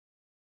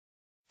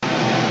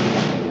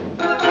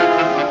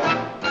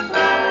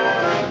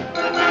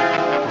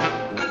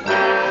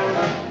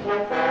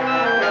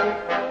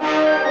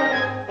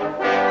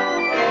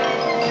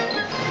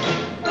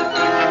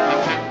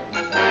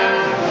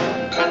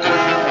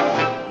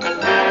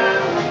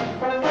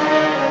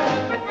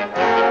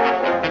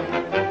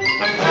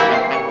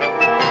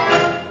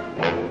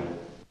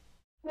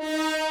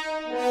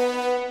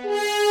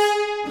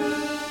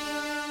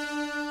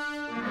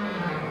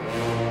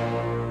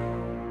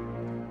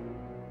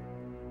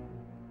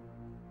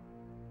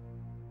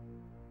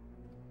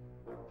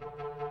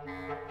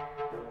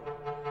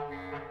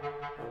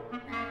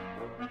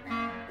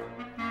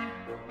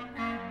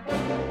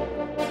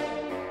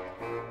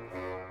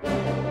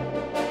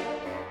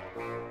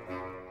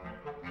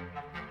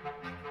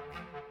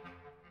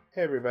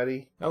Hey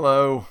everybody,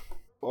 Hello.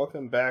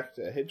 welcome back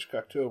to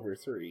Hitchcocktober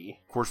 3.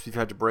 Of course, we've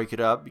had to break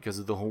it up because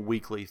of the whole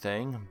weekly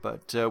thing,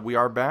 but we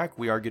are back.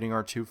 We are getting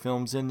our 2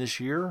 films in this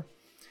year,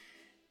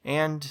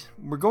 and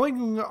we're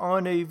going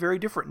on a very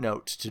different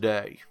note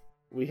today.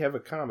 We have a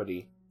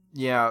comedy.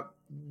 Yeah,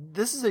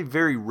 this is a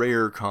very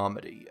rare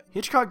comedy.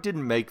 Hitchcock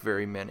didn't make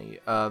very many,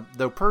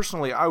 though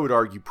personally I would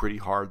argue pretty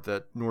hard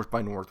that North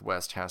by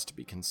Northwest has to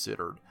be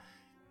considered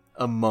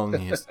among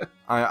his...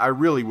 I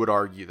really would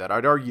argue that.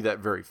 I'd argue that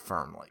very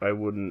firmly. I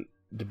wouldn't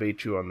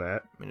debate you on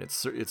that. I mean,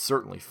 it's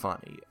certainly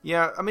funny.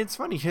 Yeah, I mean, it's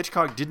funny,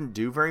 Hitchcock didn't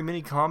do very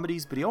many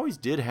comedies, but he always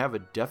did have a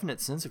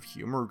definite sense of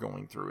humor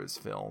going through his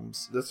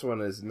films. This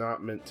one is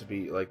not meant to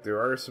be,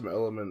 there are some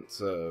elements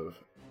of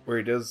where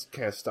he does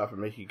kind of stop and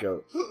make you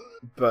go,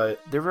 but...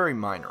 They're very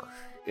minor.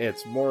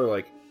 It's more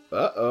like,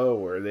 uh-oh,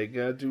 what are they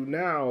gonna do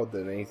now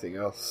than anything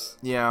else.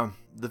 Yeah,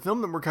 the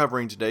film that we're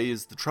covering today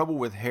is The Trouble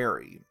with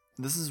Harry.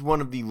 This is one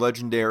of the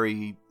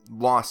legendary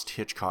lost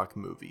Hitchcock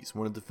movies,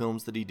 one of the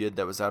films that he did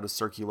that was out of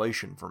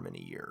circulation for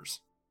many years.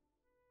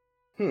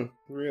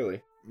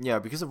 Really? Yeah,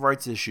 because of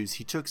rights issues,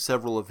 he took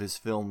several of his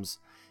films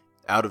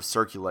out of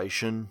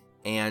circulation,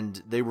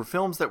 and they were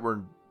films that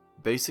were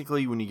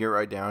basically, when you get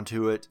right down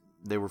to it,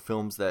 they were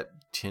films that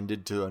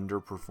tended to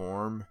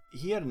underperform.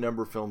 He had a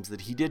number of films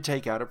that he did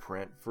take out of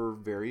print for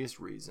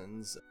various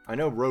reasons. I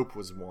know Rope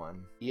was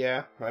one.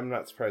 Yeah, I'm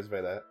not surprised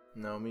by that.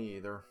 No, me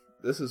either.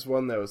 This is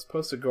one that was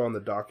supposed to go on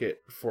the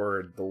docket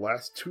for the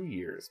last 2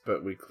 years,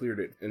 but we cleared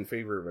it in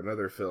favor of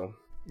another film.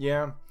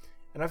 Yeah,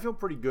 and I feel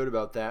pretty good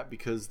about that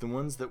because the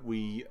ones that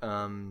we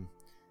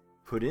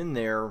put in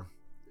there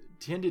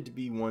tended to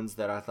be ones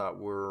that I thought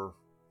were...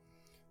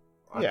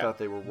 I thought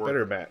they were worth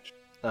better match.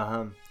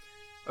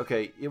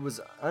 Okay, it was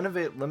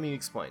unavailable. Let me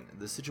explain.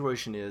 The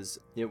situation is,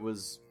 it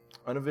was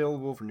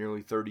unavailable for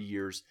nearly 30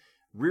 years.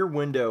 Rear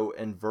Window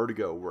and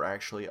Vertigo were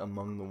actually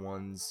among the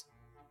ones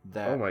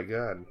that... Oh my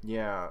god.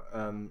 Yeah,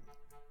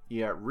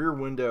 Rear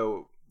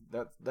Window,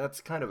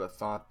 that's kind of a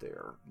thought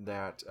there,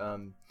 that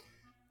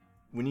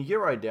when you get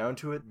right down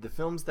to it, the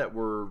films that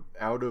were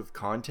out of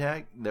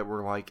contact, that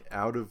were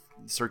out of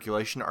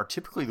circulation, are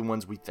typically the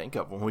ones we think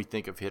of when we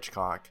think of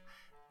Hitchcock.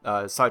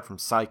 Aside from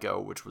Psycho,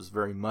 which was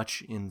very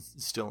much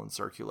still in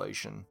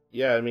circulation.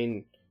 Yeah, I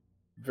mean,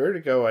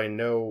 Vertigo, I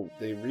know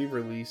they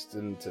re-released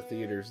into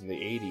theaters in the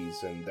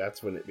 80s, and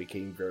that's when it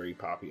became very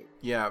popular.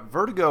 Yeah,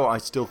 Vertigo I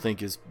still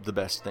think is the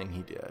best thing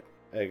he did.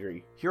 I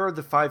agree. Here are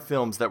the 5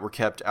 films that were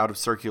kept out of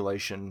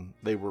circulation.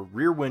 They were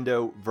Rear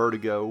Window,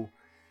 Vertigo,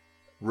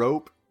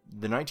 Rope,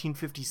 the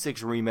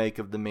 1956 remake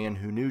of The Man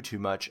Who Knew Too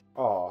Much,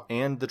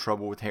 and The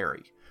Trouble with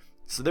Harry.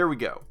 So there we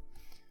go.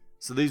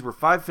 So these were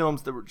 5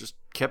 films that were just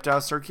kept out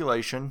of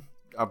circulation.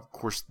 Of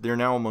course, they're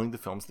now among the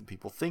films that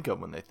people think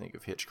of when they think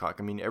of Hitchcock.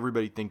 I mean,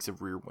 everybody thinks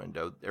of Rear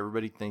Window.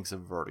 Everybody thinks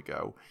of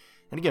Vertigo.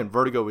 And again,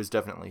 Vertigo is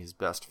definitely his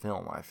best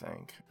film, I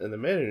think. And The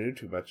Man Who Knew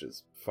Too Much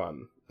is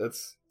fun.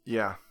 That's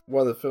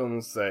one of the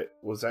films that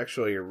was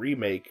actually a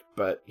remake,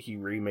 but he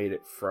remade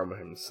it from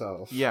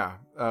himself. Yeah,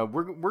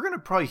 we're going to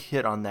probably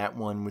hit on that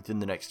one within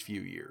the next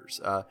few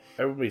years. I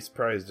would be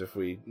surprised if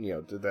we,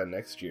 did that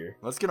next year.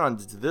 Let's get on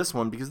to this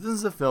one, because this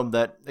is a film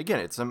that, again,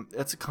 it's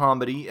a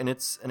comedy, and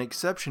it's an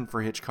exception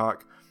for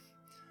Hitchcock,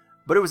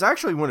 but it was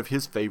actually one of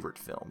his favorite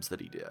films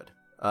that he did.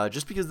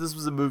 Just because this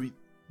was a movie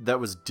that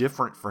was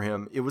different for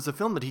him, it was a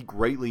film that he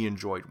greatly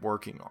enjoyed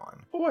working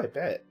on. Oh, I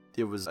bet.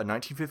 It was a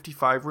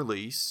 1955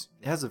 release.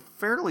 It has a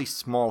fairly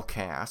small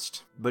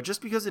cast, but just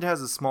because it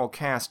has a small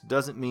cast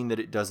doesn't mean that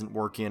it doesn't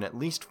work in at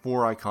least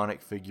 4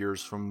 iconic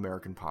figures from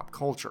American pop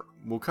culture.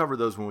 We'll cover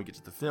those when we get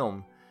to the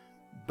film,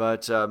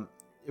 but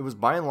it was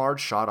by and large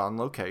shot on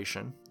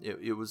location.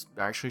 It was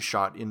actually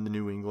shot in the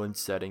New England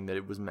setting that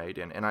it was made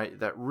in, and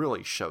that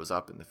really shows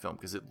up in the film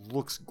because it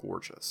looks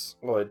gorgeous.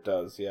 Well, it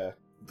does, yeah.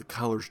 The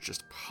colors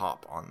just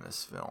pop on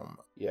this film.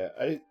 Yeah,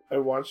 I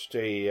watched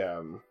a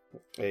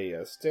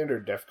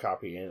standard def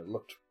copy, and it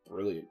looked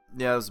brilliant.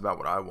 Yeah, that's about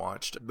what I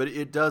watched. But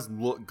it does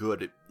look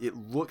good. It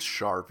looks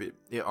sharp. It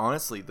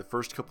honestly, the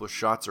first couple of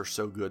shots are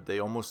so good, they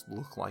almost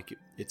look like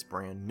it's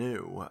brand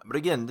new. But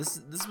again, this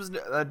was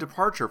a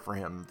departure for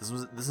him.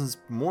 This is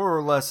more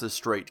or less a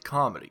straight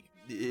comedy.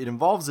 It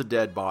involves a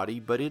dead body,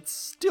 but it's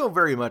still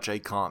very much a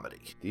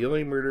comedy. The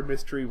only murder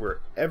mystery where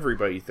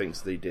everybody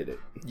thinks they did it.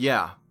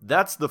 Yeah,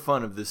 that's the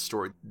fun of this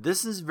story.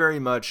 This is very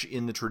much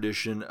in the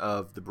tradition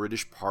of the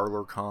British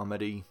parlor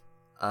comedy.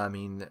 I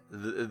mean,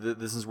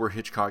 this is where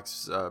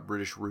Hitchcock's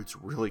British roots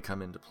really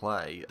come into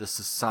play. The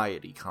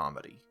society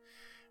comedy,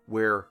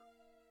 where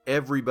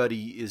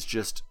everybody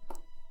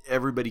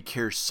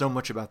cares so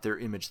much about their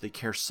image. They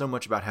care so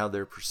much about how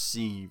they're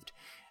perceived.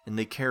 And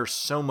they care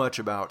so much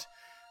about,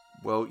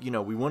 well,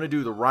 we want to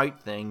do the right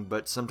thing,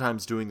 but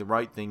sometimes doing the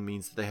right thing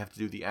means that they have to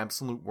do the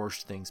absolute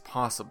worst things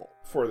possible.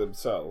 For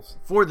themselves.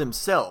 For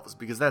themselves,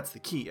 because that's the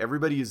key.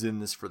 Everybody is in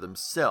this for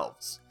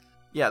themselves.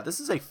 Yeah, this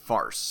is a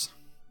farce.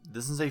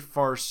 This is a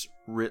farce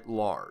writ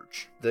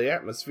large. The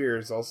atmosphere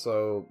is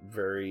also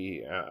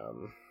very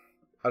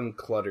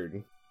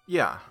uncluttered.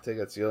 Yeah. I think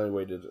that's the only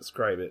way to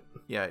describe it.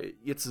 Yeah,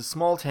 it's a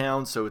small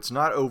town, so it's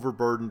not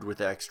overburdened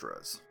with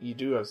extras. You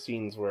do have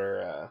scenes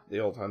where the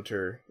old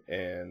hunter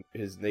and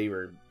his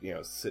neighbor,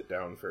 sit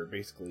down for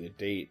basically a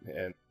date,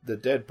 and the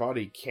dead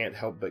body can't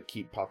help but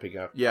keep popping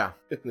up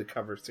in the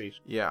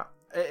conversation. Yeah.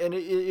 And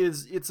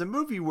it's a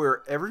movie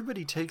where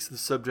everybody takes the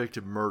subject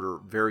of murder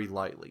very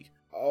lightly.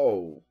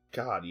 Oh,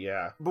 God,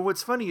 yeah. But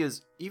what's funny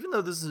is, even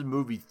though this is a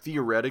movie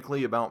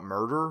theoretically about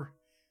murder,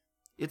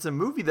 it's a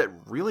movie that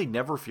really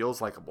never feels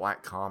like a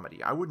black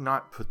comedy. I would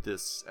not put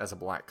this as a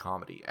black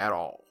comedy at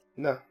all.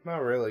 No,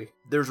 not really.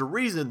 There's a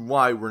reason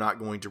why we're not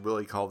going to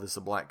really call this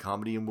a black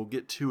comedy, and we'll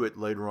get to it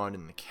later on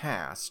in the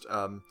cast.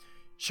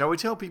 Shall we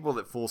tell people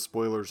that full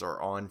spoilers are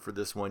on for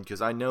this one?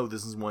 Because I know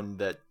this is one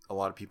that a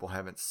lot of people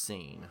haven't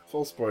seen.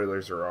 Full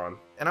spoilers are on.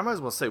 And I might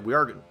as well say we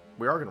are going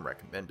to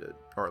recommend it,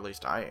 or at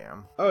least I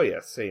am. Oh yeah,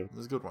 same.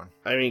 This is a good one.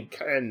 I mean,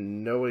 kind of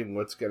knowing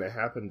what's going to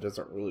happen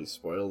doesn't really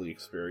spoil the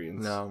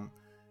experience. No,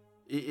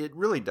 it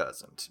really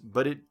doesn't.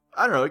 But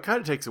I don't know, it kind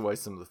of takes away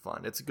some of the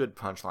fun. It's a good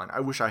punchline. I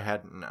wish I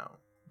hadn't known.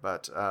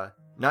 But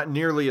not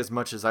nearly as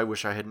much as I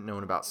wish I hadn't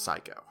known about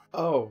Psycho.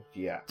 Oh,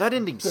 yeah. That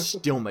ending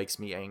still makes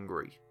me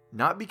angry.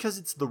 Not because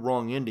it's the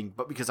wrong ending,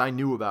 but because I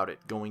knew about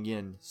it going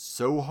in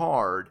so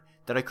hard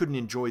that I couldn't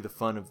enjoy the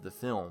fun of the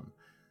film.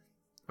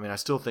 I mean, I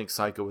still think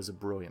Psycho is a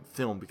brilliant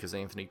film because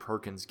Anthony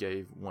Perkins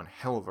gave one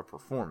hell of a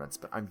performance,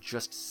 but I'm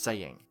just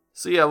saying.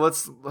 So yeah,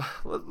 let's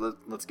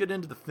get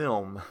into the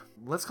film.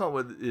 Let's call it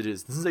what it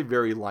is. This is a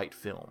very light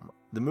film.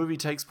 The movie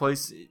takes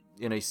place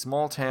in a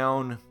small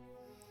town,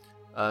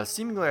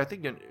 seemingly, I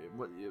think,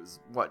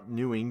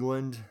 New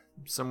England,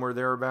 somewhere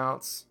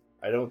thereabouts.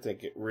 I don't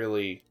think it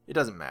really... It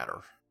doesn't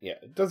matter. Yeah,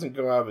 it doesn't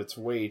go out of its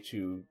way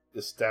to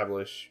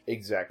establish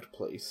exact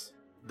place.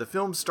 The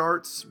film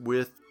starts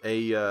with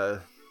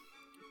a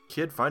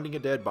kid finding a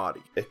dead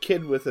body. A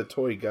kid with a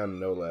toy gun,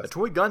 no less. A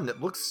toy gun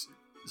that looks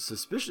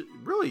suspicious.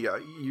 Really,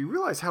 you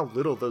realize how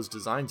little those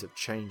designs have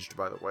changed,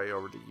 by the way,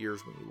 over the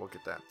years when you look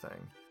at that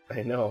thing.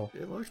 I know.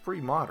 It looks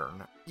pretty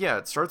modern. Yeah,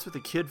 it starts with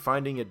a kid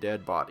finding a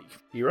dead body.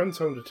 He runs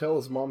home to tell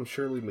his mom,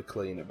 Shirley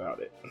MacLaine,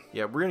 about it.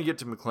 Yeah, we're going to get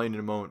to MacLaine in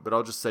a moment, but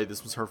I'll just say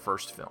this was her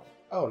first film.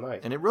 Oh,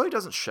 nice. And it really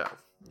doesn't show.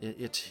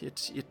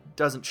 It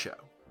doesn't show.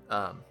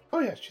 Oh,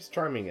 yeah, she's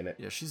charming in it.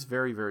 Yeah, she's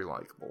very, very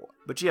likable.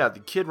 But yeah, the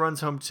kid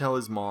runs home to tell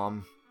his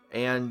mom,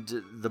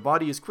 and the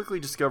body is quickly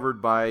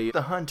discovered by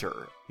the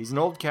hunter. He's an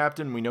old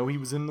captain. We know he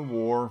was in the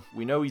war.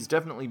 We know he's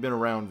definitely been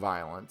around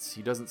violence.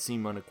 He doesn't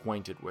seem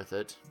unacquainted with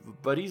it.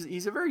 But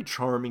he's a very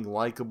charming,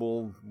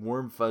 likable,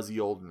 warm, fuzzy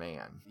old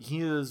man.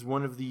 He is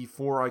one of the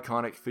 4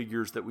 iconic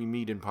figures that we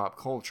meet in pop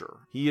culture.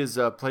 He is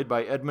played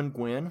by Edmund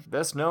Gwenn,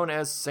 best known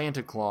as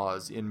Santa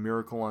Claus in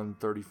Miracle on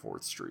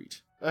 34th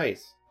Street.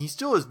 Nice. He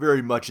still is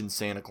very much in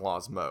Santa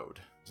Claus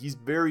mode. He's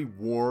very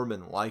warm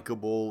and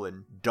likable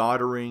and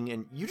doddering,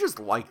 and you just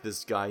like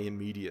this guy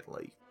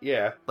immediately.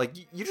 Yeah. Like,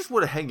 you just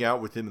want to hang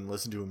out with him and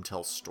listen to him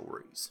tell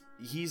stories.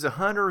 He's a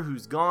hunter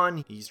who's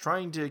gone, he's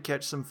trying to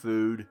catch some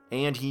food,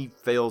 and he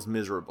fails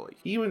miserably.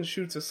 He even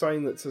shoots a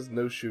sign that says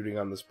no shooting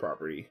on this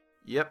property.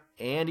 Yep,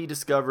 and he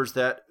discovers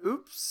that,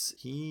 oops,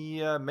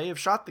 he may have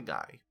shot the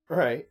guy.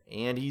 Right.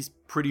 And he's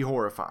pretty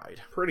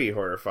horrified. Pretty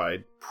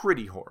horrified.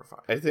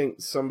 I think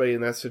somebody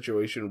in that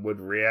situation would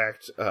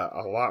react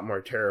a lot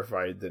more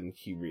terrified than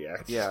he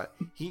reacts. Yeah,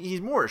 he's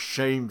more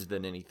ashamed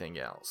than anything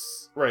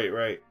else.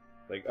 Right.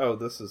 Like, oh,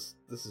 this is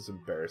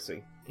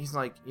embarrassing. He's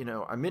like,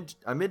 I meant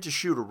to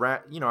shoot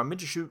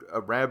a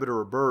rabbit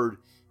or a bird.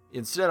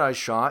 Instead, I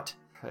shot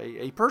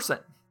a person.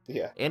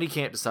 Yeah. And he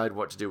can't decide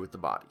what to do with the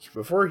body.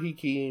 Before he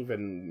can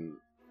even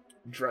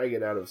drag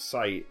it out of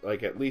sight,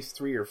 like at least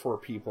 3 or 4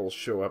 people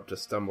show up to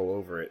stumble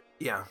over it.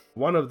 Yeah.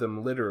 One of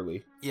them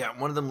literally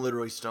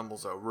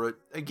stumbles over it.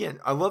 Again,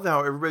 I love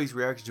how everybody's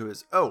reaction to it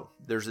is, oh,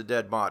 there's a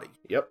dead body.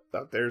 Yep,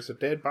 there's a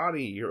dead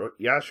body.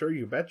 Yeah, sure,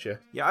 you betcha.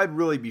 Yeah, I'd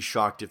really be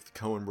shocked if the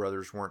Coen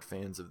brothers weren't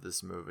fans of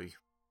this movie.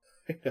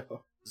 I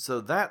know.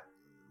 So that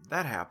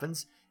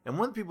happens, and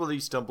one of the people that he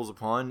stumbles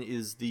upon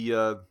is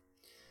the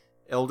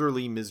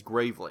elderly Ms.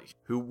 Gravely,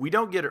 who we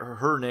don't get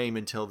her name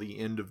until the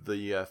end of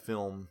the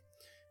film.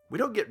 We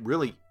don't get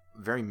really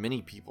very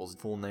many people's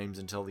full names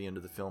until the end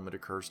of the film, it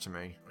occurs to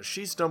me.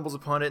 She stumbles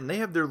upon it, and they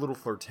have their little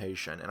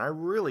flirtation, and I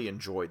really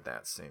enjoyed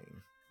that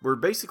scene. Where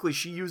basically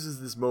she uses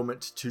this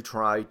moment to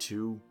try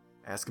to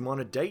ask him on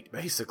a date,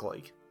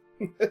 basically.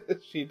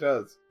 She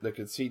does. The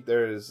conceit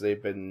there is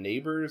they've been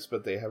neighbors,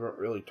 but they haven't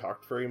really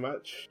talked very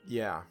much.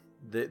 Yeah.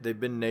 They've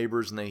been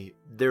neighbors, and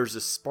there's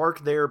a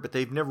spark there, but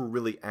they've never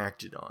really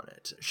acted on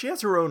it. She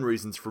has her own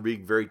reasons for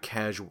being very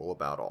casual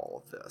about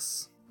all of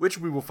this, which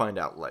we will find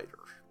out later.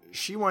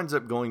 She winds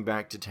up going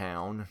back to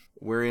town,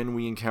 wherein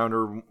we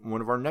encounter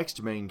one of our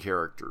next main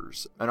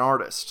characters, an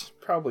artist.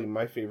 Probably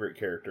my favorite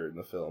character in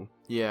the film.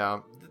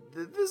 Yeah,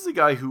 this is a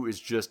guy who is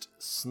just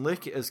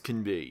slick as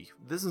can be.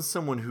 This is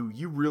someone who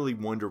you really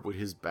wonder what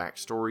his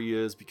backstory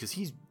is, because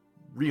he's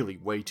really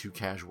way too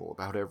casual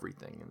about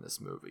everything in this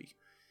movie.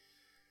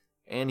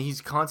 And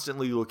he's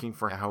constantly looking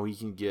for how he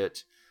can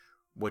get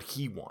what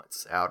he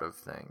wants out of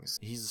things.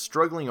 He's a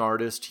struggling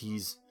artist.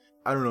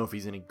 I don't know if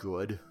he's any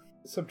good.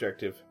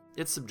 subjective.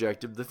 It's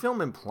subjective. The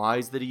film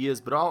implies that he is,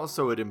 but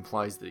also it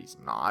implies that he's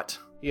not.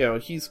 You know,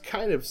 he's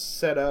kind of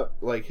set up,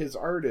 like, his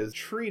art is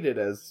treated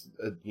as,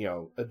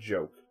 a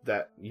joke.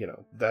 That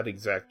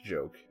exact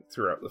joke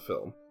throughout the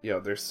film. You know,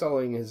 they're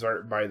selling his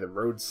art by the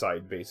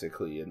roadside,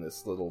 basically, in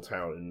this little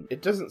town. And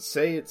it doesn't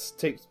say it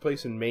takes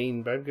place in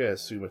Maine, but I'm going to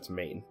assume it's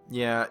Maine.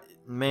 Yeah,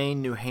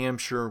 Maine, New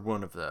Hampshire,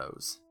 one of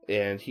those.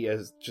 And he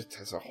has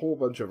a whole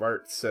bunch of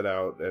art set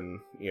out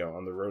and,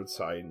 on the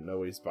roadside, and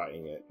nobody's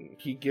buying it. And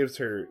he gives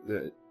her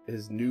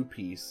his new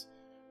piece,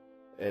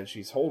 and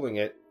she's holding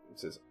it, and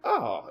says,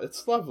 "Oh,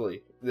 it's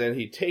lovely." Then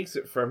he takes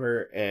it from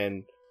her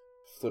and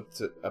flips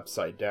it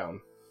upside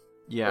down.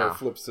 Yeah. Or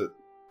flips it,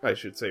 I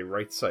should say,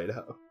 right side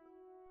up.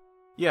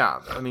 Yeah,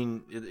 I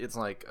mean, it's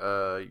like,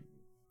 we're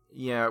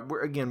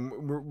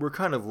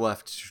kind of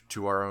left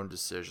to our own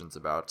decisions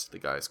about the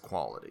guy's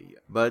quality.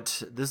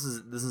 But this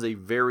is a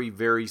very,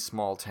 very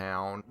small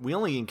town. We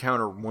only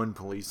encounter one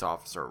police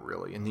officer,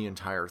 really, in the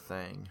entire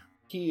thing.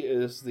 He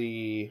is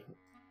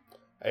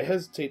I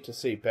hesitate to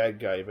say bad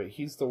guy, but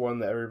he's the one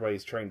that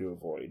everybody's trying to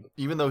avoid.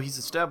 Even though he's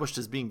established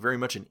as being very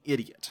much an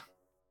idiot.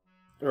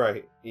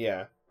 Right,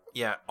 yeah.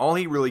 Yeah, all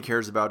he really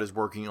cares about is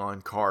working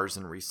on cars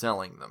and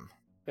reselling them.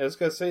 I was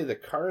going to say, the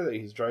car that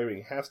he's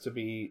driving has to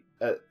be,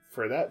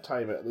 for that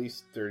time, at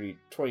least 30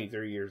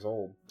 years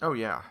old. Oh,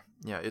 yeah.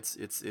 Yeah,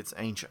 it's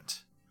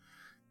ancient.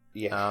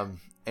 Yeah.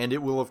 And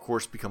it will, of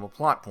course, become a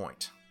plot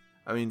point.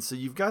 I mean, so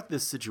you've got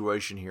this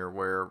situation here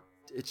where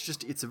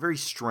it's a very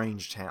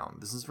strange town.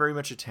 This is very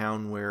much a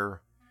town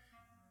where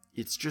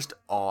it's just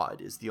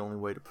odd, is the only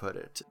way to put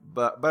it.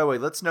 But, by the way,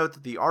 let's note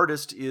that the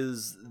artist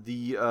is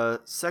the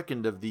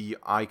second of the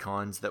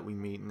icons that we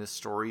meet in this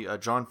story,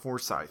 John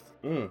Forsyth.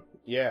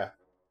 Yeah.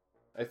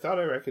 I thought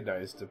I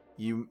recognized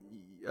him.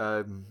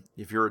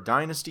 If you're a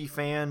Dynasty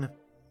fan,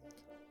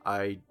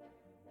 I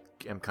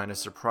am kind of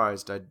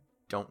surprised. I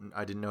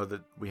didn't know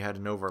that we had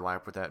an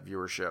overlap with that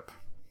viewership.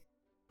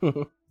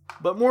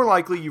 But more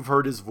likely, you've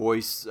heard his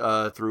voice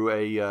through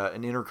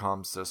an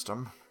intercom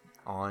system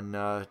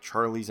on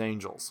Charlie's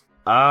Angels.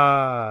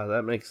 Ah,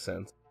 that makes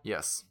sense.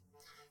 Yes.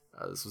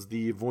 This was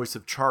the voice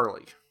of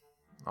Charlie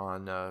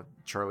on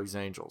Charlie's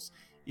Angels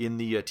in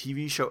the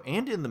TV show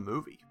and in the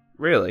movie.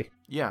 Really?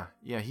 Yeah,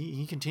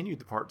 he continued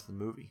the part to the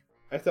movie.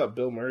 I thought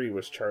Bill Murray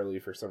was Charlie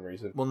for some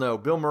reason. Well, no,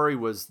 Bill Murray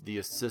was the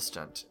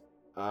assistant.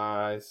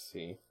 I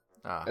see.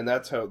 And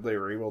that's how they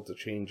were able to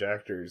change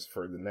actors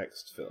for the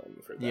next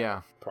film for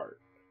that part.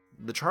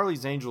 The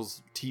Charlie's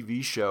Angels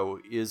TV show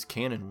is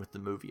canon with the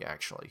movie,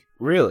 actually.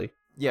 Really?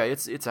 Yeah,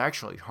 it's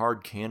actually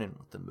hard canon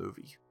with the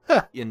movie.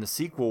 In the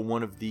sequel,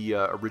 one of the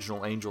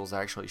original Angels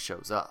actually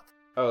shows up.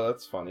 Oh,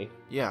 that's funny.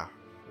 Yeah.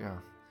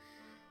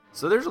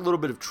 So there's a little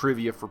bit of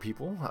trivia for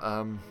people.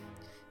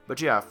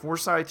 But yeah,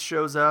 Forsyth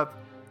shows up,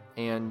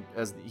 and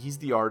as he's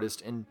the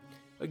artist, and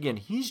again,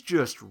 he's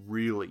just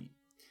really...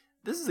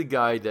 This is a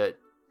guy that...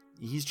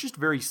 He's just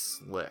very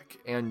slick,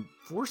 and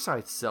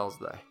Forsyth sells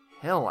the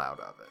hell out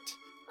of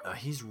it.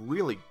 He's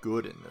really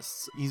good in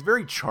this. He's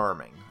very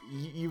charming.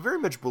 You very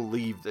much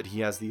believe that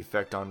he has the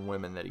effect on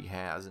women that he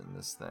has in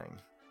this thing.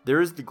 There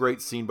is the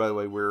great scene, by the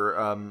way,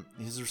 where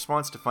his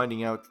response to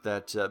finding out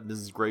that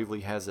Mrs.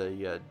 Gravely has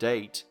a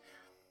date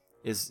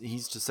is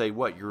he's to say,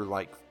 what, you're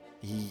like...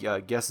 He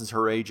guesses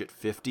her age at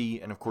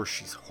 50, and of course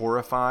she's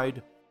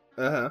horrified.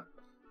 Uh-huh.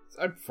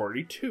 I'm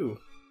 42.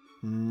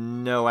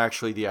 No,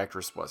 actually, the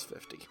actress was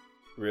 50.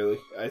 Really?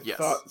 I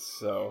thought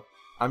so.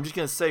 I'm just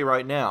going to say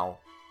right now,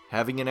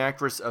 having an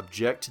actress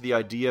object to the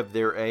idea of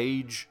their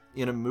age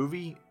in a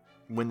movie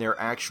when they're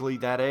actually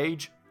that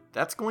age,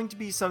 that's going to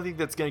be something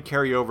that's going to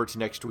carry over to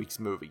next week's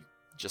movie.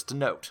 Just a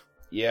note.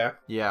 Yeah?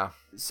 Yeah.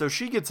 So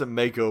she gets a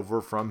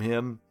makeover from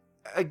him.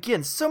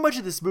 Again, so much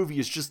of this movie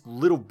is just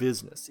little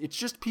business. It's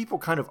just people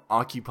kind of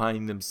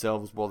occupying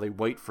themselves while they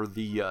wait for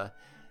the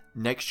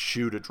next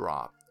shoe to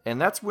drop. And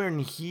that's when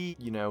he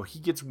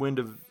gets wind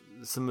of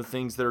some of the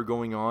things that are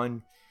going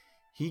on.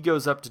 He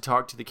goes up to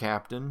talk to the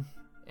captain,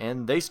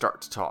 and they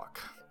start to talk.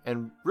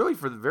 And really,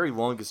 for the very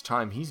longest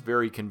time, he's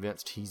very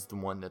convinced he's the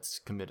one that's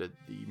committed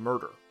the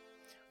murder.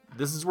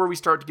 This is where we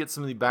start to get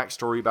some of the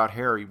backstory about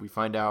Harry. We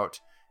find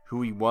out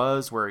who he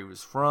was, where he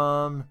was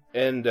from.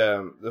 And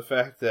the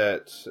fact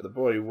that the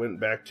boy went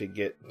back to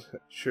get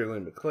Shirley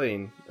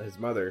MacLaine, his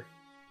mother,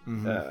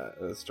 in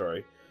the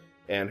story.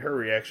 And her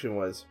reaction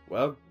was,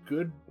 well,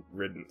 good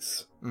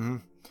riddance. Mm-hmm.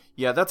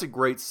 Yeah, that's a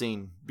great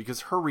scene,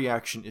 because her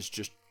reaction is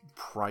just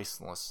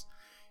priceless.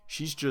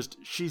 She's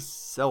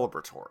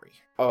celebratory.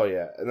 Oh,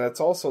 yeah. And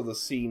that's also the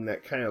scene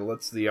that kind of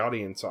lets the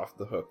audience off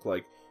the hook.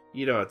 Like,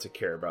 you don't have to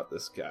care about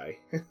this guy.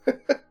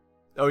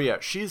 Oh, yeah.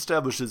 She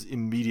establishes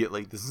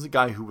immediately this is a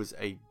guy who was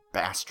a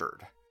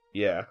bastard.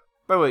 Yeah.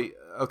 By the way,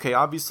 okay,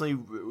 obviously,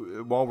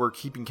 while we're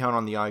keeping count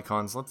on the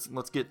icons,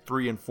 let's get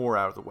 3 and 4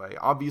 out of the way.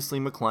 Obviously,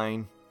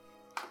 MacLaine,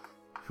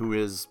 who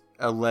is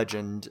a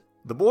legend.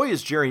 The boy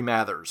is Jerry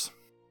Mathers.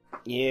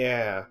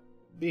 Yeah.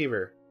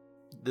 Beaver.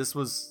 This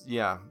was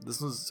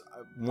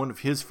one of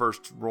his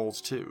first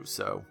roles, too,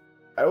 so...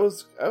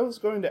 I was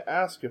going to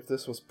ask if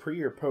this was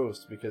pre or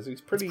post, because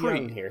he's pretty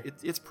young here.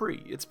 It's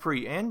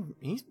pre, and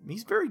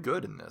he's very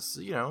good in this.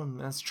 You know,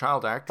 as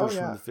child actors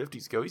from the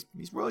 50s go,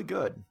 he's really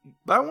good.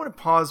 But I want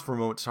to pause for a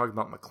moment to talk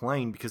about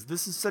McClane, because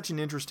this is such an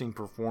interesting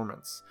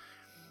performance.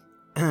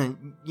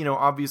 You know,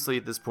 obviously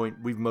at this point,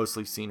 we've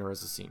mostly seen her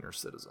as a senior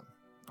citizen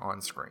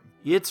on screen.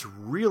 It's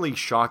really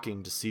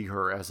shocking to see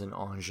her as an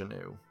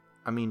ingenue.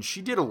 I mean,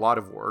 she did a lot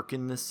of work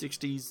in the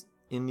 60s,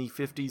 in the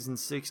 50s and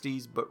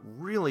 60s, but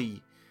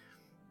really,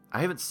 I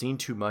haven't seen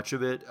too much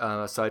of it,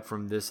 aside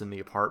from this in The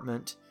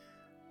Apartment.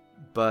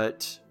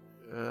 But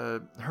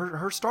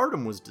her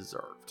stardom was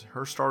deserved.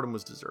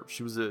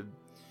 She was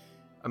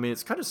I mean,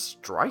 it's kind of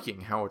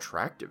striking how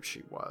attractive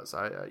she was.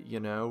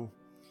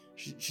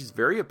 She's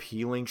very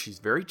appealing. She's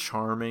very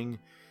charming.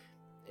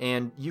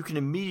 And you can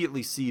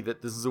immediately see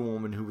that this is a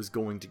woman who was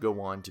going to go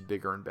on to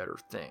bigger and better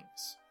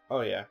things.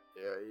 Oh, yeah.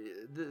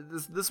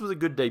 This was a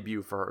good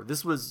debut for her.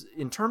 This was,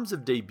 in terms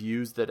of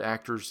debuts that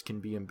actors can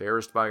be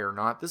embarrassed by or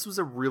not, this was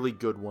a really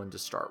good one to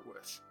start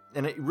with.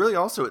 And it really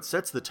also, it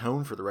sets the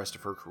tone for the rest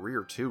of her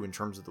career, too, in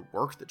terms of the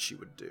work that she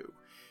would do.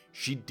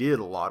 She did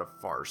a lot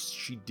of farce.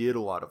 She did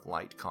a lot of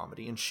light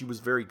comedy, and she was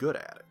very good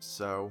at it.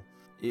 So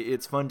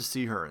it's fun to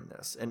see her in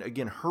this. And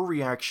again, her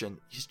reaction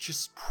is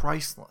just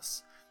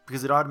priceless,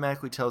 because it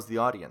automatically tells the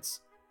audience,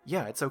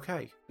 yeah, it's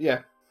okay.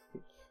 Yeah.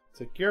 It's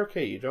like, you're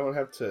okay. You don't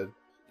have to,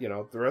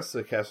 the rest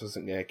of the cast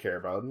isn't going to care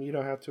about him. You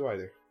don't have to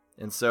either.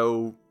 And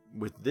so,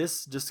 with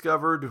this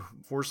discovered,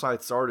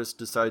 Forsyth's artist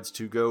decides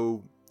to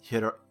go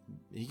hit her.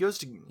 He goes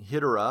to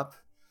hit her up,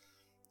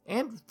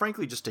 and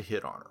frankly, just to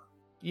hit on her.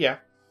 Yeah.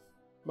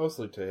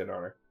 Mostly to hit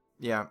on her.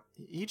 Yeah.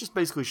 He just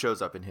basically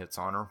shows up and hits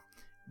on her.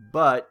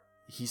 But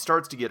he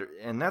starts to get,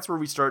 and that's where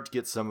we start to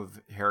get some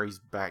of Harry's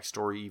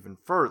backstory even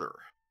further.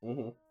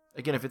 Mm-hmm.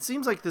 Again, if it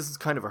seems like this is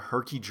kind of a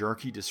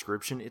herky-jerky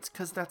description, it's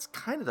because that's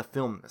kind of the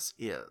film this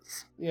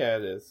is. Yeah,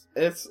 it is.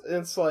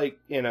 It's like,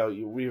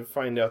 we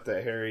find out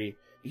that Harry,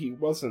 he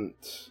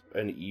wasn't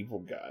an evil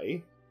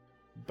guy,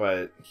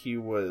 but he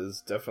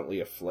was definitely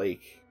a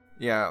flake.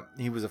 Yeah,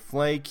 he was a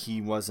flake.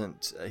 He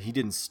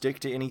didn't stick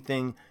to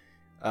anything.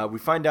 We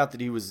find out that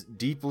he was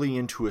deeply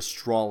into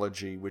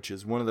astrology, which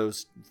is one of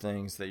those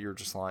things that you're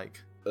just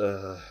like...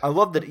 I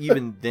love that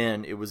even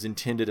then it was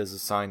intended as a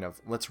sign of,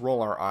 let's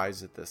roll our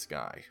eyes at this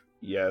guy.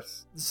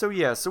 Yes. So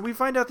we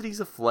find out that he's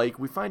a flake.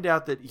 We find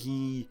out that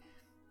he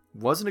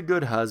wasn't a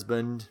good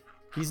husband.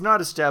 He's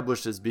not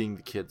established as being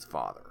the kid's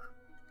father.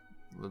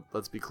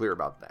 Let's be clear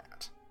about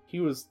that.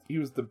 He was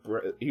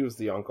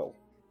the uncle.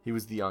 He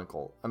was the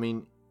uncle. I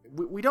mean,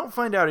 we don't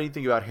find out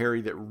anything about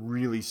Harry that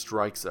really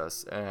strikes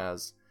us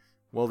as,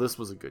 well, this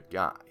was a good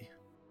guy.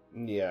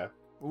 Yeah.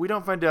 We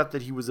don't find out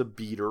that he was a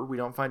beater. We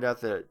don't find out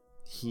that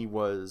he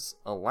was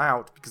a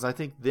lout, because I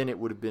think then it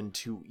would have been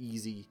too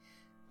easy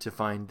to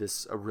find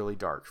this a really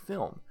dark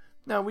film.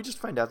 No, we just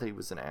find out that he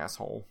was an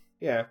asshole.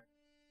 Yeah.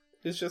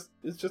 It's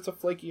just a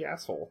flaky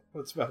asshole.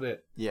 That's about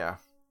it. Yeah.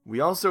 We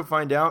also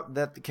find out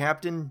that the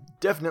captain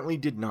definitely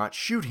did not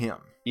shoot him.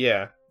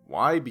 Yeah.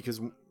 Why?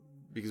 Because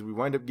we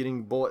wind up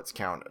getting bullets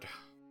counted.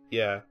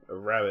 Yeah, a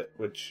rabbit,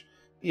 which,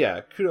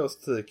 yeah, kudos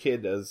to the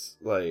kid as,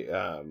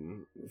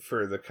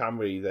 for the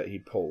comedy that he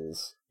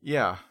pulls.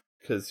 Yeah.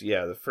 Because,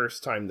 yeah, the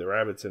first time the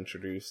rabbit's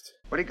introduced...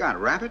 What do you got, a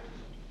rabbit?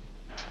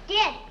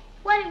 Dad,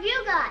 what have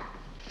you got?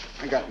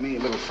 I got me a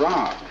little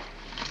frog.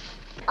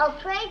 I'll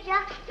trade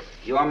ya.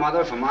 Your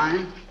mother for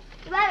mine?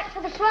 The rabbit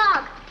for the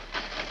frog.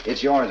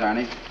 It's yours,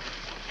 Arnie.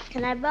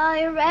 Can I borrow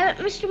your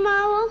rabbit, Mr.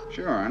 Marlowe?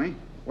 Sure, Arnie.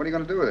 What are you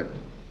going to do with it?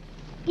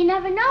 You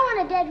never know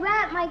when a dead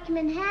rabbit might come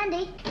in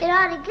handy. It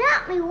already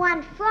got me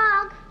one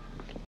frog.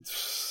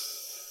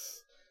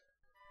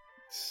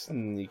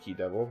 Sneaky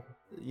devil.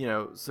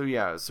 So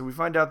we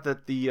find out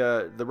that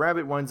the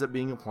rabbit winds up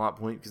being a plot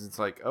point, because it's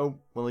like, oh,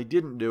 well, he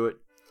didn't do it.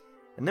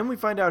 And then we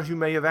find out who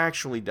may have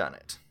actually done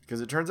it. Because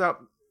it turns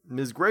out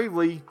Ms.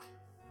 Gravely,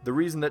 the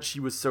reason that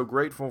she was so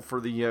grateful for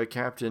the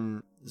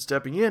captain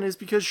stepping in is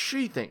because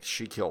she thinks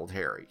she killed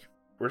Harry.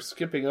 We're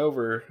skipping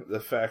over the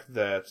fact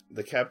that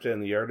the captain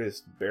and the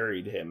artist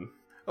buried him.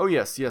 Oh,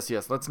 yes.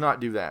 Let's not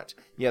do that.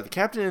 Yeah, the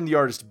captain and the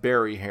artist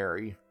bury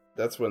Harry.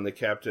 That's when the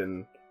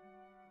captain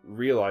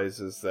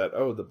realizes that,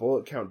 the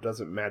bullet count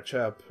doesn't match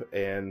up,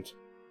 and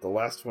the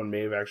last one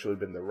may have actually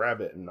been the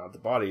rabbit and not the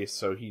body,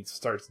 so he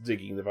starts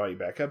digging the body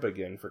back up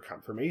again for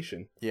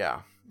confirmation.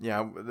 Yeah,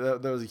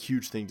 that was a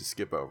huge thing to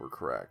skip over,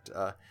 correct.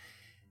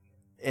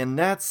 And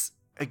that's,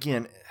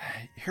 again,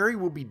 Harry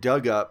will be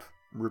dug up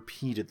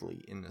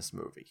repeatedly in this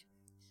movie.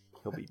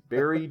 He'll be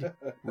buried,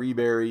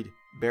 reburied,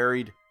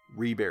 buried,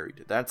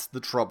 reburied. That's the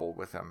trouble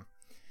with him,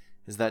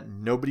 is that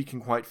nobody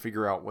can quite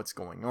figure out what's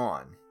going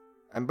on.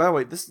 And by the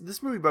way,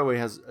 this movie, by the way,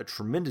 has a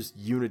tremendous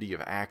unity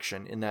of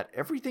action in that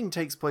everything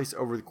takes place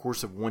over the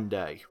course of one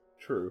day.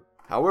 True.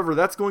 However,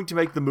 that's going to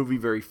make the movie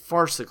very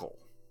farcical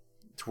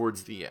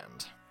towards the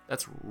end.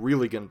 That's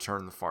really going to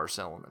turn the farce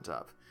element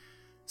up.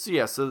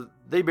 So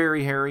they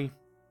bury Harry,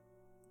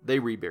 they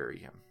rebury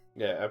him.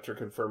 Yeah, after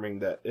confirming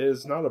that it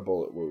is not a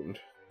bullet wound.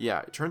 Yeah,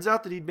 it turns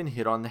out that he'd been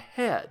hit on the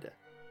head.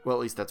 Well,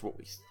 at least that's what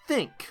we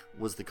think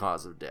was the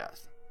cause of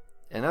death.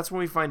 And that's when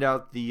we find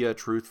out the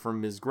truth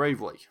from Ms.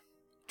 Gravely.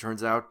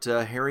 Turns out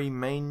Harry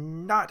may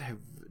not have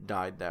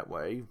died that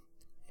way.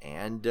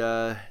 And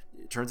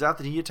it turns out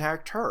that he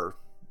attacked her,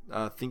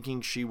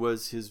 thinking she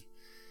was his...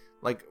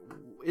 Like,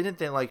 isn't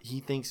that like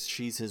he thinks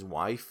she's his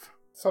wife?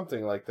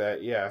 Something like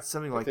that, yeah.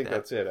 Something like that. I think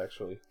that's it,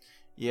 actually.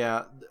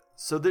 Yeah,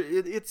 so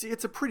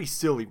it's a pretty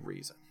silly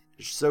reason.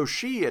 So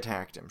she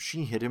attacked him.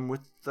 She hit him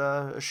with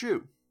a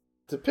shoe.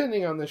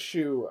 Depending on the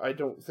shoe, I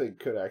don't think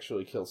could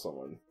actually kill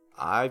someone.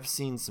 I've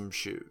seen some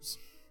shoes.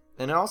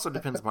 And it also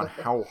depends upon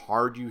how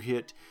hard you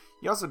hit.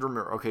 You also have to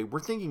remember, okay, we're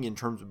thinking in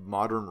terms of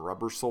modern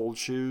rubber-soled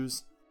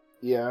shoes.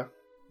 Yeah.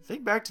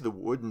 Think back to the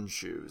wooden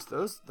shoes.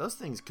 Those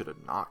things could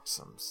have knocked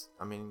some...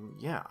 I mean,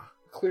 yeah.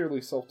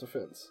 Clearly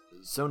self-defense.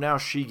 So now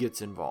she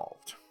gets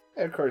involved.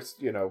 And of course,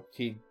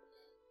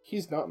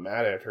 he's not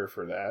mad at her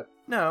for that.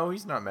 No,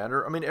 he's not mad at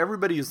her. I mean,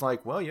 everybody is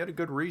like, well, you had a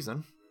good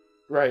reason.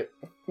 Right.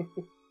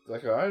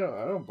 Like, I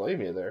don't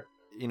blame you there.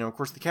 Of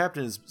course, the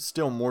captain is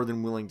still more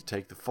than willing to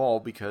take the fall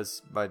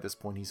because by this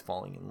point he's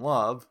falling in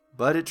love.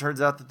 But it turns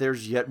out that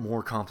there's yet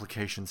more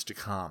complications to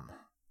come.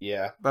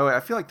 Yeah. By the way,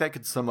 I feel like that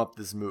could sum up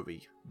this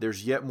movie.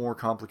 There's yet more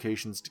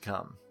complications to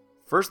come.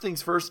 First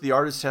things first, the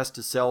artist has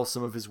to sell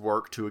some of his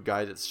work to a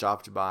guy that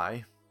stopped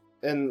by.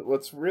 And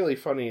what's really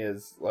funny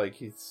is, like,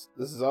 this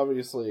is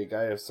obviously a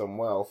guy of some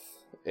wealth,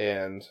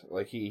 and,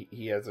 like,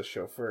 he has a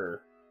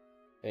chauffeur,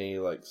 and he,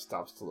 like,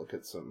 stops to look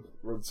at some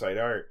roadside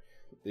art.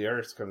 The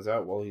artist comes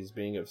out while he's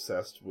being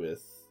obsessed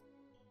with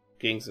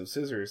getting some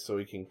scissors so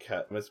he can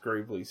cut Miss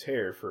Gravely's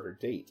hair for her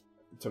date,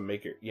 to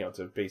make it,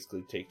 to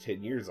basically take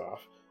 10 years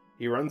off.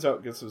 He runs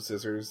out, gets some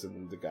scissors,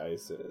 and the guy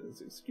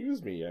says,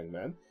 "Excuse me, young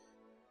man."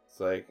 It's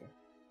like,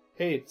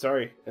 "Hey,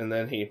 sorry," and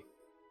then he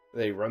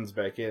runs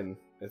back in.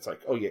 It's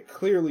like, "Oh yeah,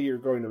 clearly you're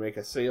going to make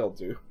a sale,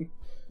 dude."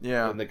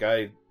 Yeah. And the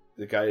guy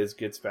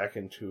gets back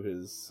into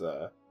his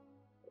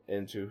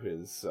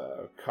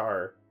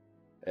car,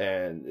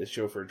 and his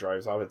chauffeur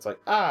drives off. It's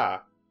like,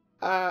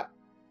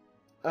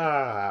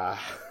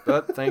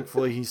 But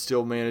thankfully, he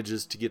still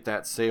manages to get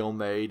that sale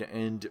made,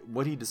 and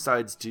what he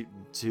decides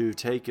to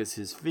take as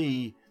his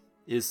fee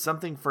is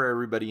something for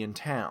everybody in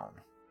town.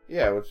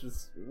 Yeah, which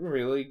is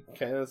really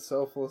kind of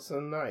selfless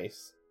and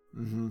nice.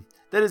 Mm-hmm.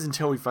 That is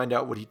until we find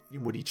out what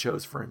he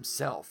chose for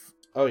himself.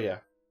 Oh yeah.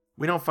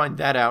 We don't find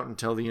that out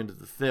until the end of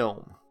the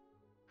film.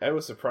 I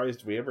was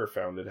surprised we ever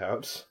found it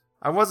out.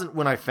 I wasn't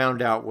when I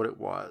found out what it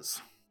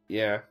was.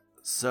 Yeah.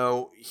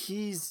 So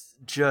he's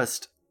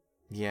just...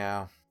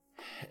 yeah.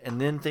 And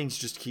then things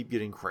just keep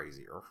getting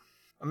crazier.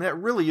 I mean, that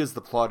really is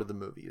the plot of the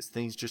movie, is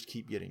things just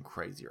keep getting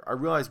crazier. I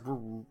realize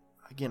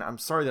I'm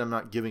sorry that I'm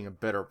not giving a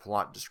better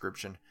plot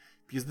description,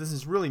 because this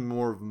is really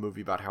more of a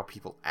movie about how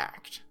people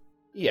act.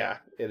 Yeah,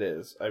 it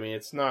is. I mean,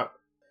 it's not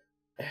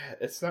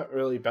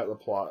really about the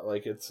plot.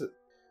 Like, it's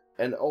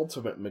an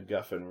ultimate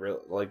MacGuffin, really.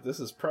 Like, this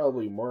is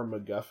probably more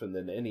MacGuffin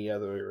than any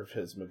other of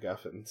his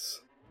MacGuffins.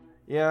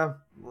 Yeah,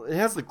 it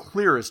has the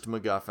clearest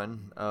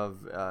MacGuffin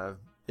of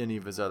any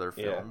of his other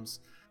films.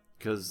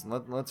 Because,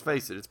 let's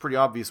face it, it's pretty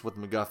obvious what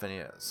the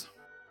MacGuffin is.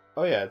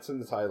 Oh yeah, it's in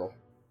the title.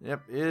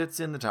 Yep, it's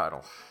in the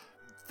title.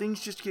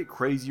 Things just get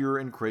crazier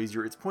and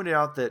crazier. It's pointed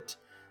out that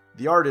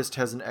the artist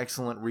has an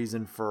excellent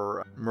reason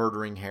for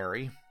murdering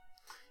Harry,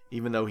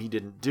 even though he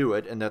didn't do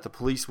it, and that the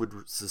police would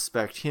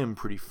suspect him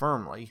pretty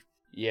firmly.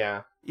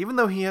 Yeah. Even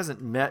though he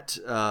hasn't met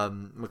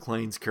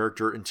McClane's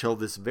character until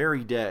this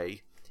very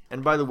day.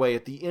 And by the way,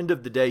 at the end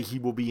of the day, he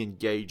will be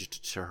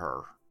engaged to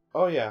her.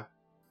 Oh yeah.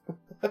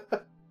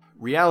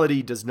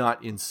 Reality does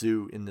not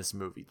ensue in this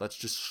movie. Let's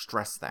just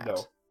stress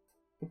that.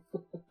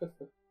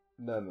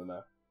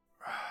 No.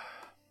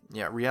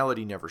 Yeah,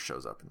 reality never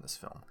shows up in this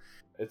film.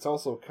 It's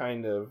also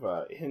kind of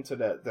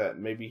hinted at that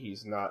maybe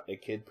he's not a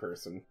kid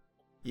person.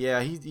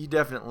 Yeah, he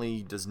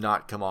definitely does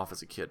not come off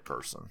as a kid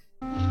person.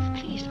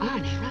 Please,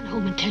 Arnie, run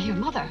home and tell your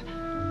mother.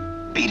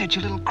 Beat it,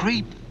 you little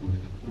creep.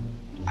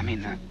 I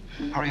mean,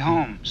 hurry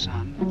home,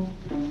 son.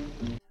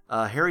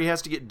 Harry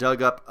has to get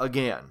dug up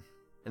again.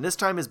 And this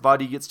time his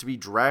body gets to be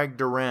dragged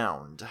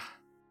around.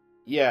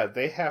 Yeah,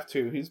 they have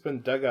to. He's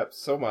been dug up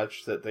so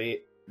much that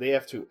they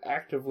have to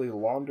actively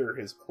launder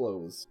his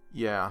clothes.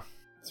 Yeah.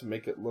 To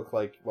make it look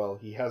like, well,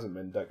 he hasn't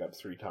been dug up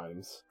 3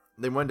 times.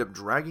 They wind up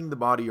dragging the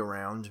body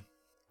around.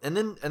 And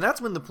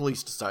that's when the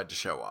police decide to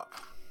show up.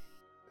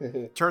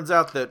 Turns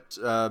out that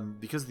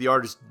because the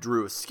artist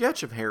drew a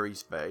sketch of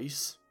Harry's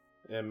face...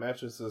 It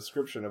matches the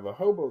description of a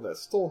hobo that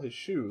stole his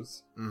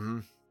shoes. Mm-hmm.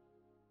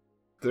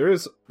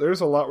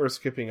 There's a lot we're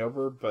skipping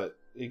over, but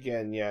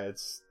again, yeah,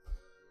 it's...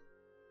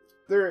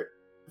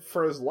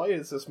 For as light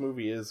as this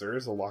movie is, there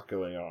is a lot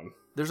going on.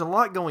 There's a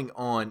lot going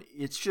on.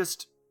 It's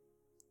just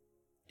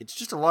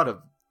a lot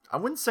of... I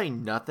wouldn't say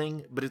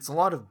nothing, but it's a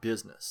lot of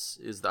business,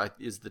 is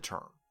the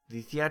term.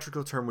 The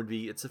theatrical term would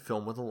be, it's a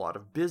film with a lot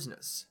of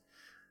business.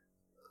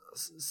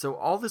 So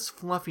all this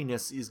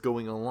fluffiness is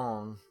going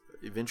along.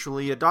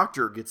 Eventually a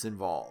doctor gets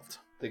involved.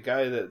 The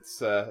guy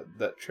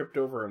that tripped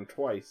over him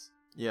twice.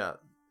 Yeah.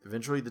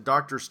 Eventually the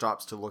doctor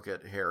stops to look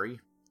at Harry.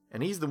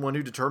 And he's the one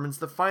who determines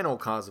the final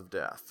cause of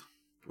death,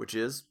 which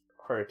is...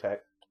 Heart attack.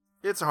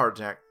 It's a heart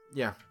attack,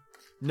 yeah.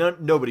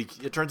 Nobody.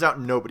 It turns out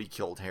nobody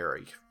killed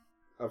Harry.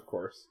 Of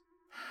course.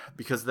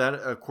 Because that,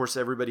 of course,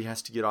 everybody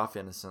has to get off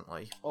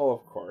innocently. Oh,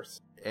 of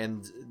course.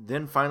 And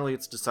then finally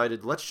it's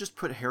decided, let's just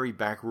put Harry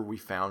back where we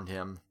found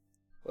him.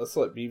 Let's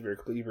let Beaver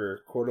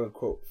Cleaver,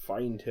 quote-unquote,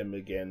 find him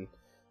again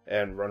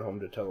and run home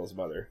to tell his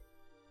mother,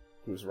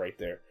 who's right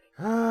there.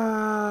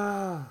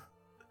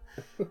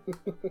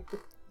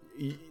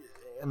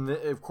 And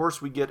of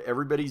course we get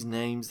everybody's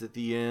names at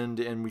the end,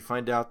 and we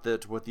find out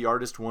that what the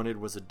artist wanted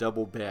was a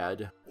double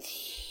bed.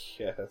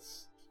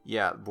 Yes.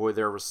 Yeah, boy,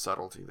 there was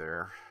subtlety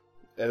there.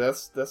 And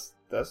that's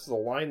the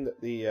line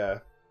that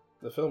the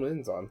film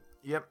ends on.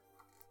 Yep.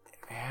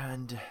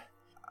 And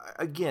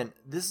again,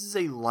 this is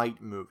a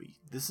light movie.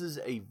 This is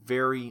a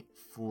very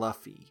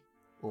fluffy,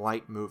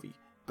 light movie.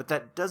 But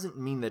that doesn't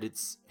mean that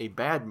it's a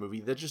bad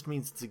movie. That just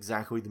means it's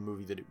exactly the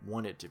movie that it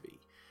wanted to be.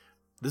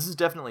 This is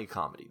definitely a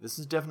comedy. This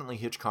is definitely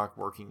Hitchcock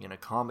working in a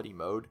comedy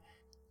mode.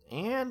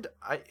 And,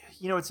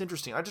 it's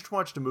interesting. I just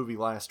watched a movie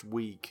last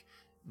week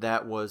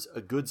that was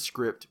a good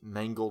script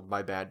mangled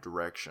by bad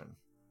direction.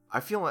 I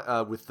feel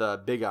with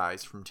Big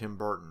Eyes from Tim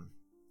Burton.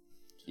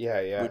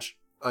 Yeah. Which,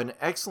 an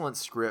excellent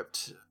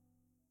script.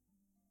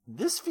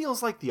 This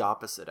feels like the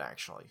opposite,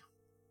 actually.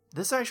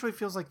 This actually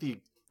feels like the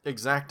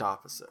exact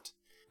opposite.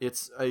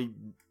 It's a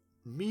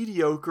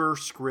mediocre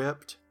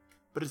script,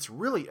 but it's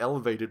really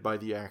elevated by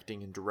the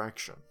acting and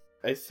direction.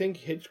 I think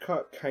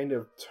Hitchcock kind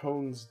of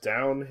tones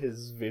down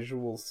his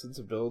visual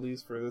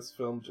sensibilities for this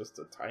film just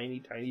a tiny,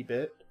 tiny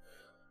bit.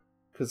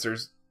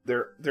 Because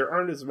there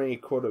aren't as many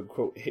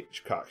quote-unquote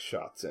Hitchcock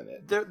shots in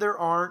it. There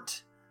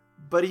aren't,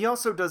 but he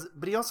also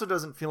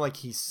doesn't feel like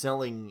he's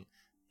selling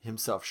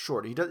himself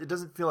short. It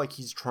doesn't feel like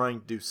he's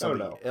trying to do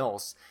something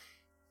else.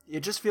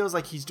 It just feels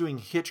like he's doing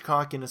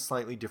Hitchcock in a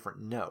slightly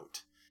different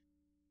note.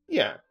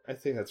 Yeah, I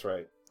think that's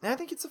right. And I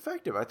think it's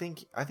effective. I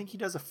think he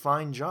does a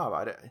fine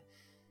job.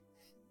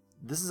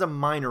 This is a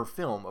minor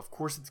film. Of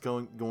course it's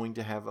going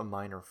to have a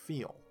minor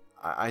feel.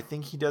 I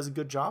think he does a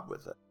good job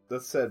with it.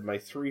 That said, my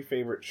 3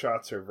 favorite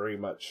shots are very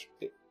much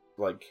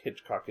like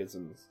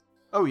Hitchcockisms.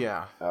 Oh,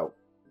 yeah.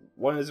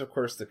 One is, of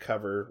course, the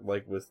cover,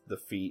 like with the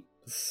feet.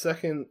 The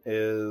second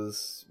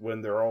is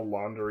when they're all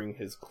laundering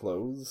his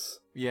clothes.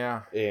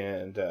 Yeah.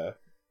 And,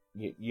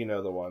 you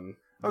know the one.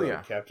 Oh, yeah.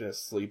 The captain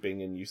is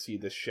sleeping and you see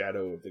the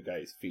shadow of the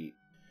guy's feet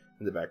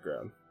in the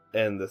background.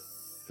 And the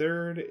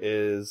third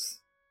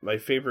is my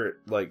favorite,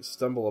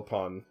 stumble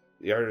upon.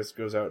 The artist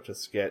goes out to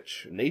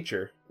sketch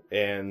nature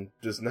and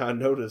does not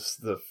notice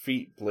the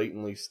feet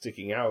blatantly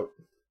sticking out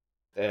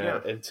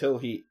until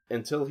he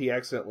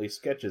accidentally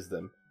sketches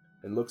them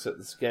and looks at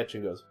the sketch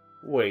and goes,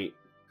 "Wait."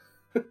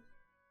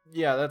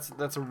 Yeah,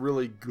 that's a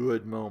really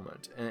good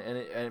moment, and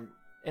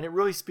it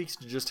really speaks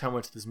to just how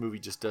much this movie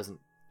just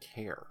doesn't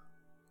care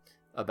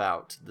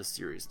about the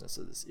seriousness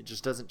of this. It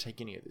just doesn't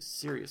take any of this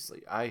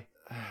seriously.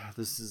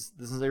 This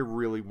is a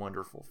really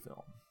wonderful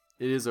film.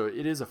 It is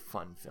a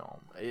fun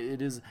film.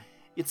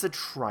 It's a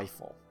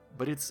trifle,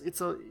 but it's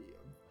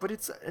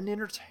an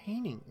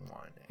entertaining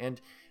one.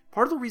 And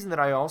part of the reason that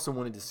I also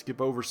wanted to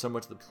skip over so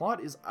much of the plot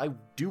is I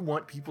do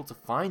want people to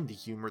find the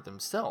humor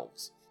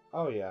themselves.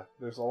 Oh yeah,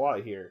 there's a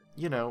lot here.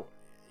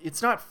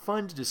 It's not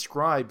fun to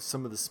describe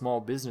some of the small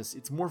business.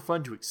 It's more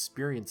fun to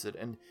experience it.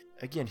 And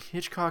again,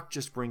 Hitchcock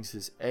just brings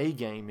his A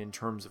game in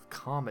terms of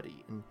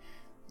comedy and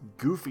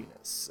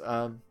goofiness.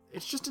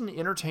 It's just an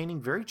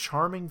entertaining, very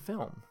charming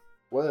film.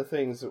 One of the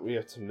things that we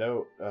have to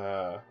note,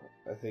 I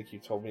think you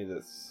told me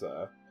this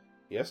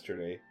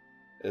yesterday,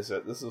 is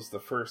that this was the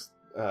first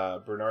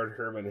Bernard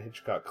Herrmann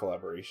Hitchcock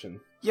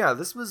collaboration. Yeah,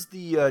 this was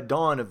the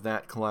dawn of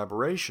that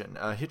collaboration.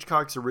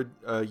 Hitchcock's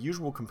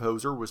usual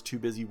composer was too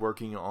busy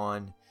working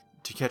on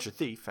To Catch a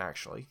Thief,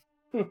 actually.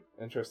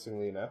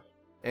 Interestingly enough.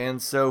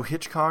 And so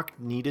Hitchcock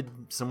needed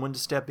someone to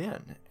step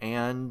in,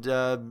 and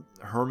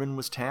Herrmann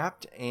was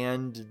tapped,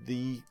 and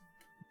the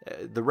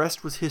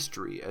rest was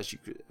history,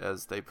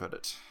 as they put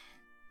it.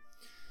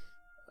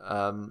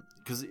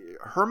 Because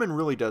Herrmann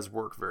really does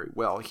work very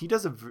well. He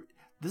does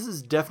this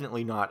is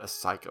definitely not a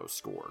Psycho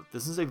score.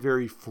 This is a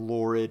very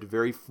florid,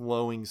 very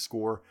flowing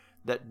score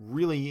that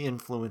really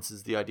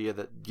influences the idea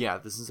that, yeah,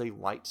 this is a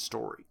light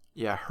story.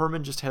 Yeah,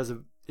 Herrmann just has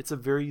it's a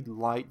very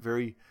light,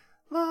 very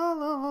la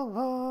la la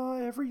la,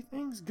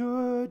 everything's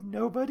good,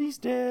 nobody's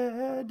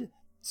dead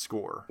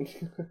score.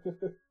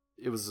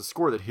 It was a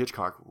score that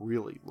Hitchcock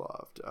really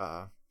loved.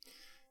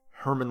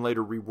 Herrmann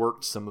later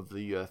reworked some of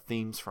the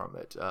themes from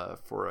it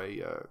for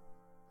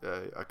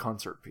a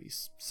concert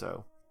piece.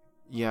 So,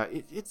 yeah,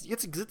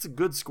 it's a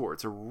good score.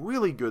 It's a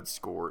really good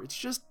score. It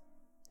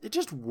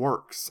just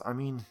works. I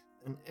mean,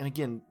 and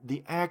again,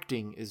 the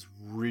acting is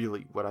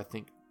really what I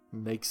think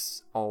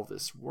makes all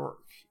this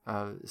work.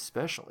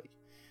 Especially,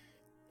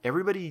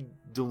 everybody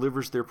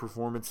delivers their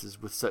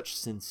performances with such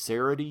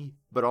sincerity,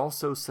 but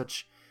also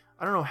such.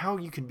 I don't know how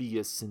you can be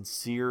as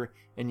sincere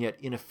and yet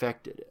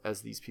unaffected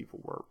as these people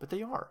were, but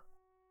they are.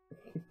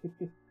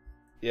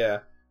 Yeah.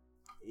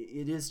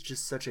 It is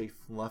just such a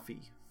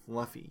fluffy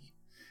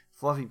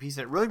fluffy piece.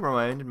 And it really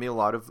reminded me a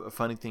lot of a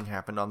funny thing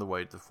happened on the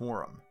way to the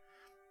Forum,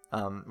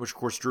 which of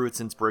course drew its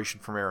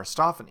inspiration from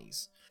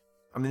Aristophanes.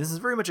 I mean, this is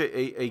very much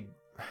it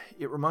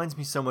reminds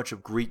me so much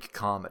of Greek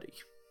comedy,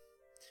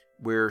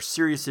 where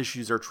serious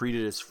issues are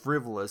treated as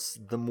frivolous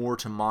the more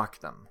to mock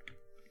them.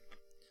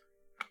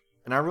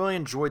 And I really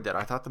enjoyed that.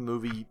 I thought the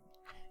movie,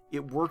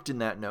 it worked in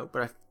that note,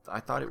 but I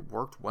thought it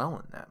worked well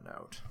in that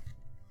note.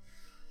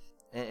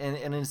 And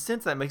in a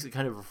sense, that makes it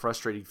kind of a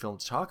frustrating film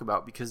to talk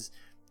about, because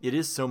it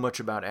is so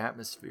much about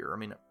atmosphere. I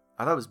mean,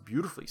 I thought it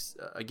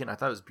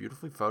was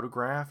beautifully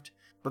photographed,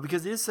 but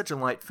because it is such a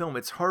light film,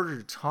 it's harder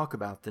to talk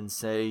about than,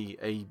 say,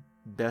 a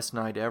Best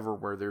Night Ever,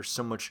 where there's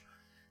so much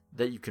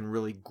that you can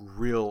really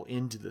grill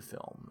into the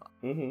film.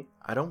 Mm-hmm.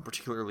 I don't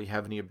particularly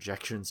have any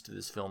objections to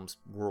this film's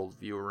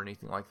worldview or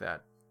anything like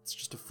that. It's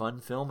just a fun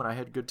film, and I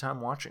had a good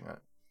time watching it.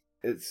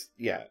 It's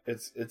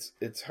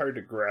hard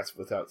to grasp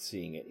without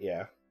seeing it,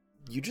 yeah.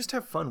 You just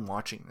have fun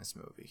watching this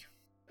movie.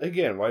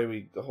 Again, why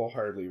we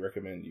wholeheartedly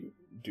recommend you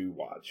do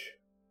watch.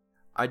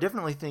 I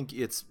definitely think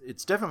it's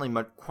definitely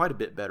quite a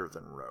bit better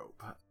than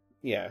Rope.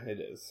 Yeah, it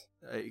is.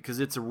 Because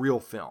it's a real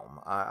film.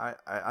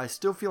 I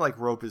still feel like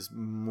Rope is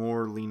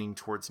more leaning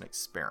towards an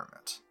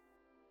experiment.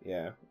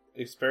 Yeah,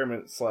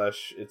 experiment /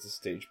 it's a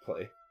stage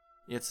play.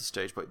 It's a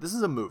stage play. This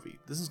is a movie.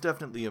 This is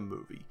definitely a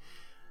movie.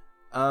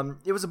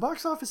 It was a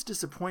box office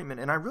disappointment,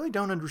 and I really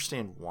don't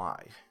understand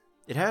why.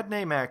 It had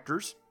name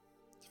actors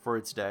for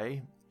its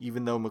day,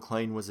 even though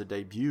McClane was a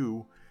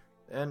debut,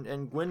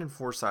 and Gwen and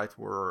Forsythe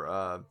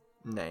were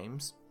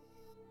names.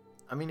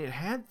 I mean, it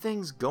had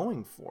things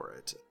going for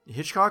it.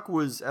 Hitchcock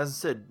was, as I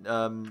said,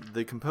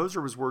 the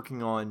composer was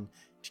working on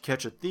To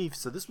Catch a Thief,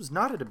 so this was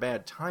not at a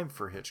bad time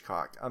for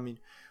Hitchcock. I mean,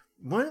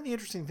 one of the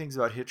interesting things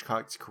about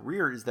Hitchcock's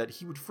career is that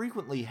he would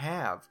frequently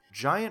have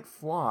giant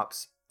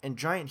flops and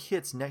giant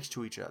hits next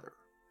to each other.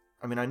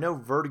 I mean, I know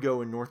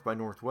Vertigo and North by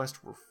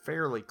Northwest were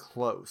fairly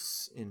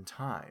close in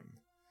time,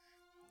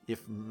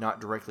 if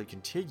not directly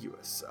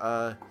contiguous.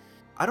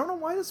 I don't know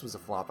why this was a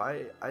flop.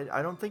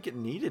 I don't think it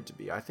needed to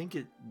be. I think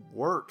it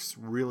works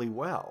really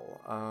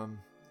well.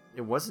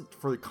 It wasn't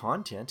for the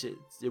content.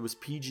 It was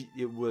PG.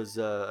 It was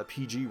a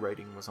PG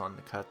rating was on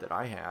the cut that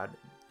I had,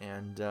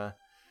 and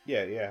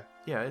yeah.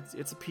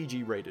 It's a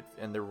PG rated,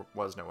 and there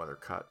was no other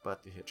cut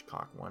but the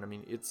Hitchcock one. I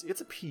mean, it's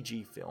a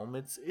PG film.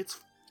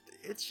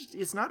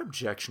 It's not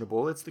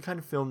objectionable. It's the kind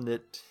of film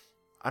that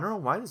I don't know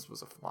why this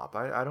was a flop.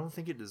 I don't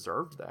think it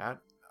deserved that.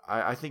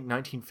 I think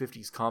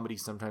 1950s comedy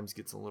sometimes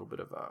gets a little bit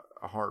of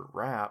a hard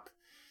rap.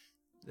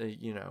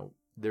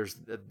 There's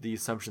the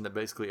assumption that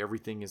basically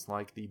everything is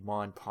like the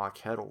Mon Pa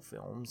Kettle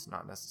films,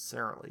 not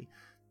necessarily.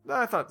 But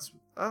I thought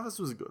this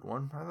was a good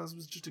one. I thought this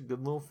was just a good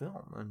little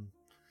film, and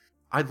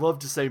I'd love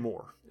to say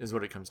more, is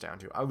what it comes down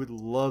to. I would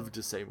love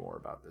to say more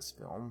about this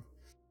film.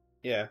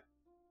 Yeah,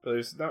 but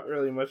there's not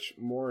really much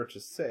more to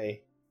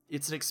say.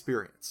 It's an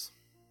experience.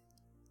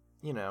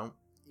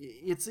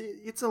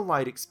 It's a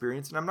light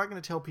experience, and I'm not going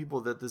to tell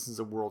people that this is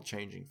a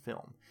world-changing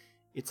film.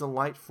 It's a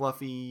light,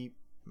 fluffy,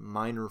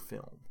 minor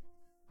film.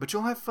 But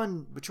you'll have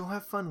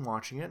fun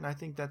watching it, and I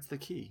think that's the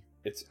key.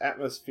 It's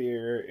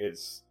atmosphere,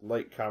 it's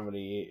light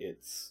comedy,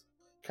 it's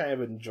kind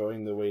of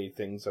enjoying the way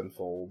things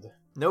unfold.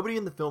 Nobody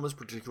in the film is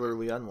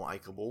particularly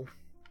unlikable.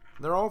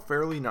 They're all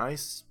fairly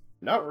nice.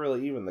 Not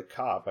really even the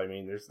cop. I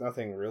mean, there's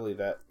nothing really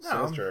that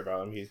sinister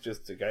about him. He's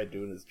just a guy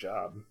doing his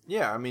job.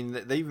 Yeah, I mean,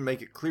 they even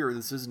make it clear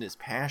this isn't his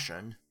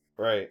passion.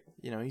 Right.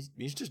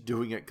 He's just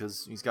doing it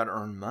because he's got to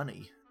earn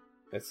money.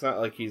 It's not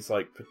like he's,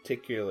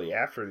 particularly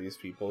after these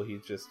people. He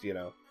just,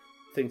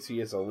 thinks he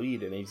is a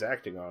lead and he's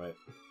acting on it.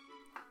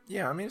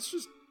 Yeah, I mean, it's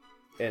just...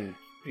 And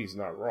he's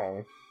not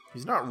wrong.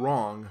 He's not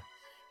wrong.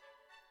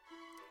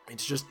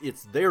 It's just,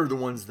 they're the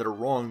ones that are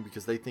wrong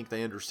because they think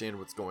they understand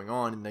what's going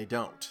on and they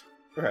don't.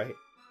 Right.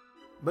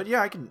 But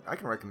yeah, I can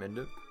recommend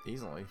it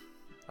easily.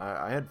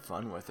 I had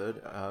fun with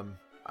it.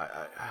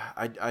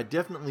 I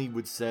definitely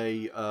would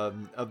say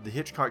of the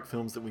Hitchcock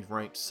films that we've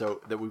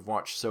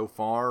watched so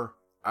far,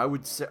 I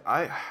would say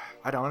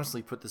I'd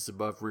honestly put this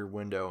above Rear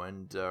Window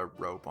and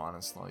Rope.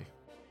 Honestly.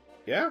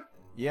 Yeah.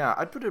 Yeah,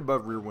 I'd put it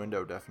above Rear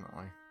Window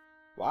definitely.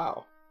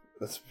 Wow,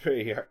 that's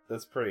pretty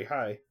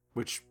high.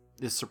 Which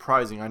is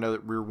surprising. I know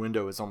that Rear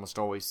Window is almost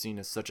always seen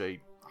as such a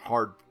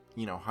hard,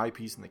 high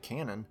piece in the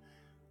canon.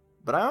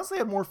 But I honestly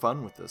had more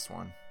fun with this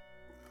one.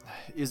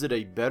 Is it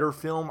a better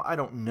film? I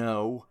don't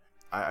know.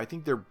 I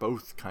think they're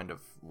both kind of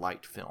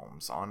light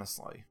films,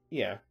 honestly.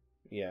 Yeah,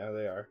 they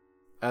are.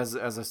 As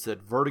I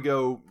said,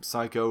 Vertigo,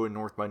 Psycho, and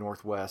North by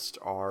Northwest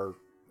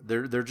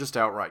they're just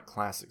outright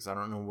classics. I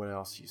don't know what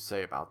else you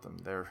say about them.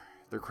 They're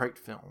great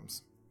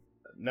films.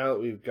 Now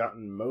that we've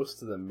gotten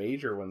most of the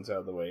major ones out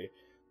of the way,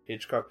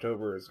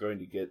 Hitchcocktober is going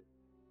to get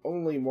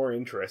only more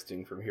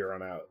interesting from here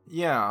on out.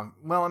 Yeah,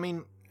 well, I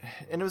mean,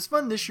 and it was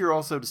fun this year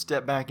also to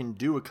step back and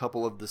do a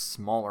couple of the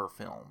smaller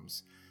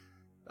films.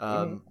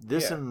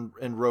 This and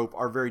Rope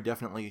are very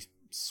definitely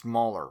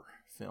smaller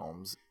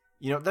films.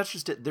 That's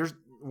just it.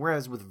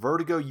 Whereas with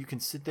Vertigo, you can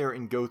sit there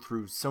and go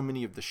through so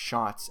many of the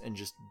shots and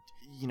just,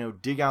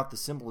 dig out the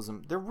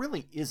symbolism. There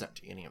really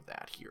isn't any of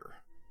that here.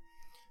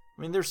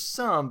 I mean, there's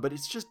some, but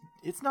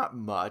it's not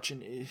much,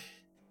 and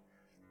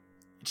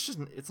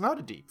it's not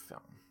a deep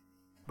film.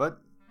 But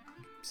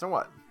so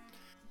what?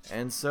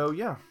 And so,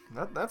 yeah,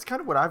 that's kind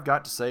of what I've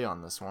got to say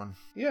on this one.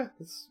 Yeah,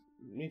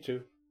 me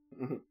too.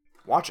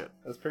 Watch it.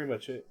 That's pretty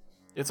much it.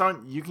 It's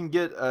on. You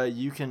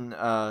can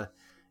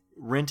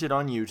rent it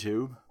on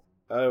YouTube.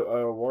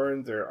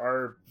 Warren, there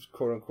are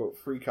quote unquote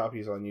free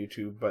copies on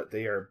YouTube, but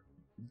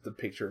the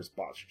picture is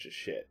botched to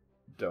shit.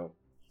 Don't.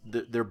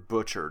 They're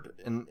butchered,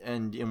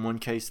 and in one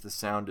case the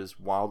sound is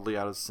wildly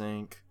out of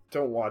sync.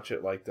 Don't watch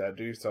it like that.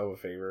 Do yourself a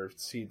favor.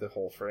 See the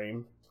whole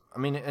frame. I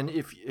mean, and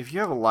if you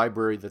have a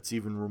library that's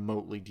even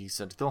remotely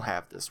decent, they'll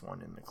have this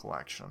one in the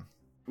collection.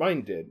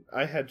 Mine did.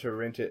 I had to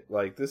rent it.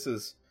 Like, this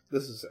is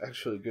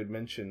actually a good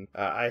mention.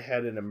 I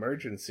had an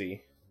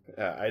emergency.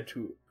 I had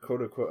to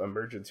quote unquote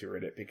emergency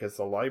rent it because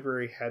the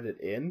library had it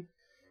in,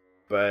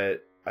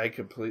 but I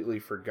completely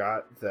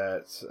forgot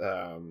that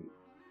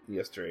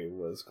yesterday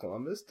was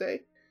Columbus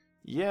Day.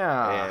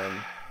 Yeah. And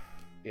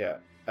yeah,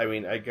 I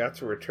mean, I got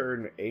to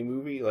return a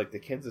movie. Like, the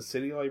Kansas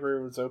City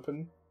library was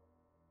open,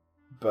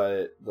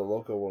 but the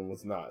local one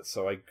was not,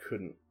 so I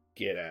couldn't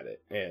get at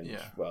it. And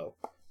well,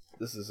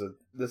 this is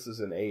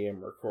an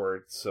AM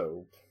record,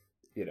 so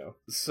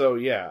so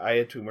yeah, I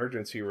had to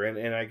emergency rent,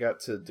 and I got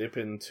to dip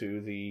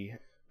into the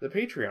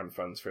Patreon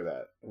funds for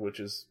that, which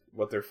is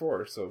what they're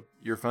for. So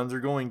your funds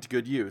are going to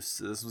good use.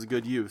 This was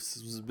good use.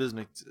 This was a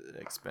business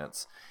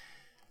expense.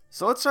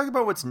 So let's talk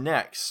about what's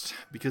next,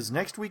 because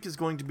next week is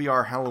going to be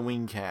our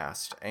Halloween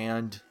cast,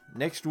 and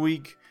next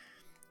week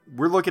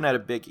we're looking at a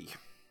biggie.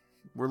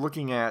 We're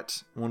looking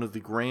at one of the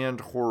grand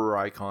horror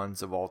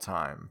icons of all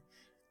time,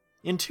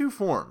 in two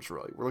forms,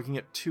 really. We're looking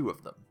at two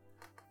of them.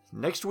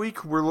 Next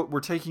week,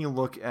 we're taking a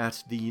look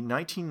at the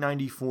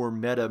 1994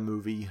 meta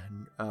movie,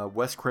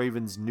 Wes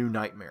Craven's New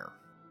Nightmare.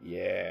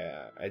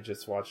 Yeah, I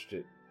just watched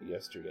it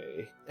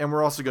yesterday. And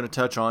we're also going to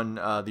touch on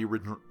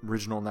the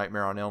original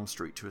Nightmare on Elm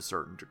Street to a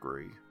certain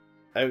degree.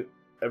 I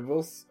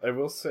will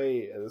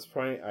say at this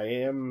point, I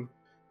am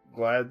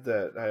glad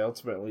that I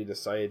ultimately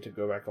decided to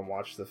go back and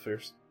watch the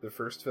first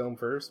film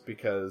first,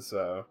 because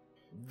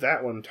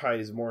that one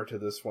ties more to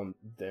this one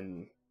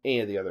than any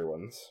of the other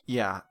ones.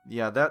 Yeah.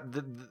 That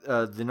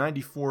the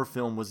 94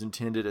 film was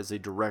intended as a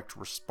direct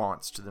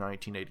response to the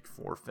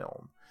 1984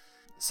 film.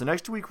 So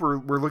next week we're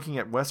looking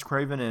at Wes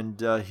Craven and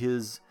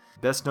his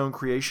best known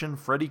creation,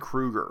 Freddy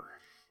Krueger,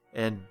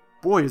 and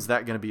boy is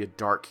that going to be a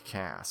dark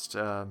cast.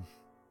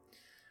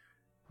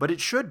 But it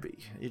should be.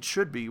 It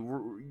should be.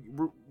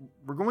 We're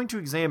going to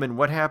examine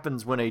what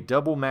happens when a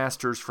double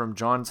masters from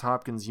Johns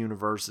Hopkins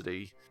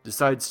University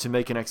decides to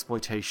make an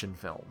exploitation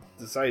film.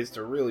 Decides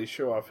to really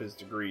show off his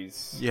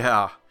degrees.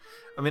 Yeah.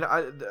 I mean,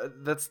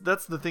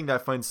 that's the thing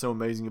that I find so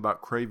amazing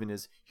about Craven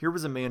is here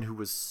was a man who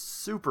was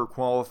super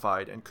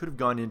qualified and could have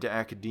gone into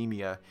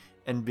academia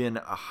and been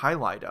a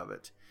highlight of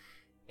it.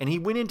 And he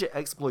went into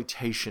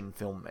exploitation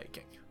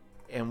filmmaking.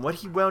 And what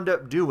he wound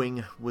up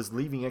doing was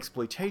leaving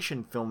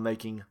exploitation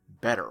filmmaking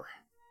better.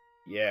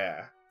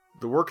 Yeah.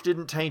 The work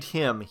didn't taint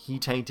him, he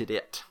tainted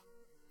it.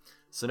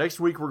 So next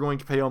week we're going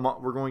to pay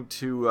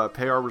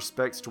our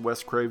respects to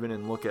Wes Craven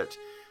and look at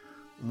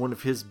one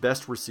of his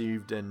best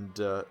received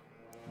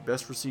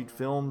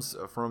films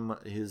from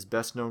his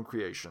best known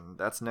creation.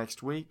 That's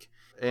next week.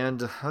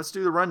 And let's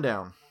do the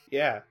rundown.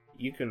 Yeah.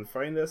 You can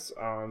find us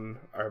on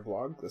our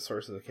blog, The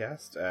Source of the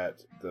Cast,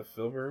 at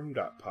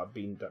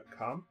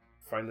thefilmroom.podbean.com.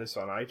 Find us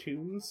on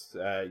iTunes,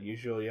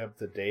 usually up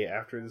the day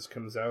after this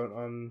comes out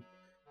on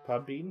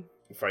Podbean.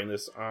 Find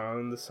us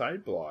on the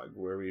side blog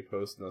where we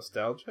post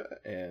nostalgia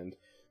and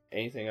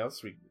anything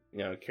else we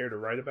care to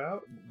write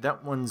about.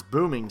 That one's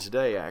booming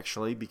today,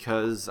 actually,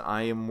 because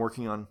I'm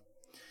working on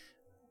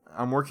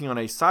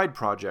a side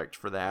project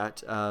for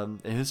that, a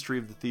history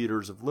of the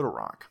theaters of Little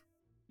Rock.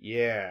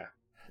 Yeah.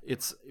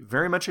 It's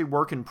very much a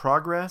work in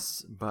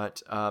progress,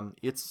 but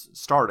it's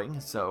starting,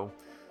 so...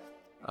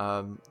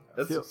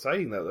 That's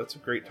exciting, though. That's a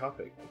great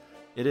topic.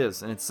 It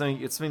is, and it's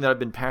something that I've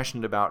been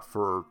passionate about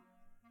for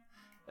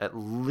at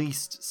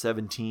least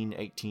 17,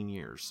 18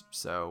 years.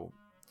 So,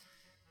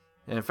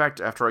 and in fact,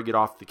 after I get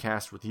off the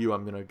cast with you,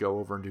 I'm going to go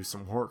over and do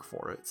some work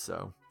for it.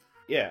 So,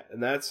 yeah,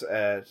 and that's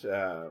at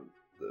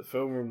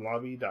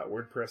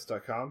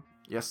thefilmroomlobby.wordpress.com.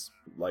 Yes.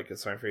 Like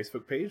us on our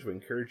Facebook page. We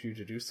encourage you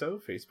to do so.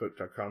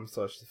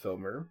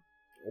 Facebook.com/thefilmroom.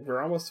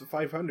 We're almost at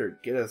 500.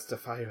 Get us to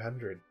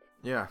 500.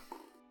 Yeah.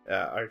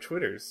 Our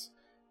Twitters.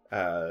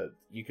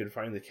 You can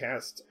find the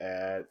cast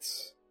at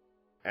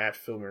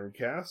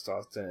FilmRoomCast.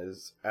 Austin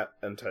is at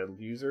Untitled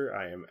User.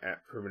 I am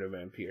at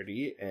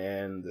PrimitiveManPRD,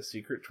 and the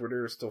secret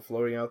Twitter is still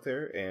floating out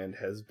there and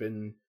has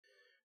been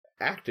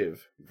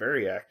active,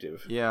 very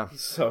active. Yeah.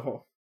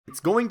 So it's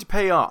going to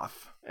pay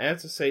off. I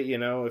have to say,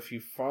 if you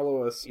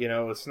follow us,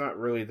 it's not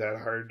really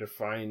that hard to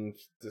find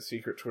the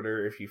secret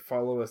Twitter. If you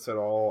follow us at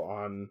all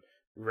on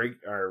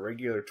our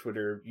regular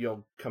Twitter,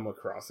 you'll come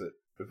across it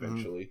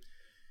eventually.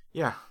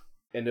 Yeah.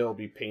 And it'll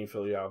be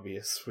painfully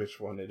obvious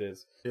which one it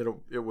is.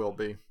 It will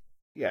be.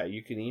 Yeah,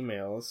 you can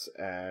email us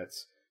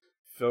at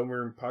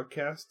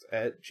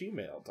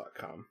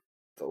filmroompodcast@gmail.com.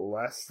 The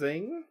last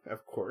thing,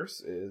 of course,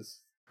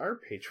 is our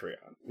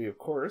Patreon. We, of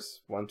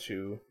course,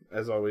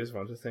 as always,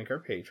 want to thank our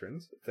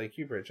patrons. Thank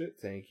you, Bridget.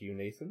 Thank you,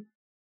 Nathan.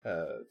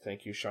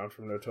 Thank you, Sean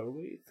from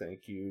Notoli.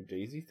 Thank you,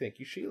 Daisy. Thank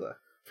you, Sheila,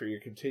 for your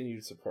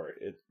continued support.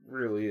 It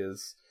really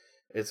is,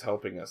 it's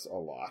helping us a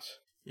lot.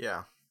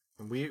 Yeah.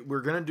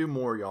 We're going to do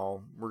more,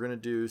 y'all. We're going to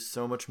do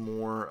so much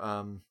more.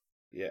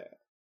 Yeah.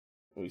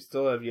 We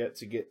still have yet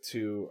to get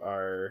to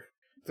our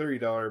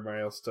 $30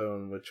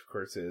 milestone, which, of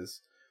course,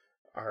 is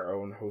our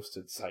own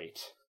hosted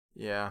site.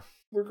 Yeah.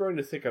 We're going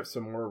to think up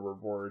some more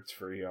rewards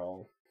for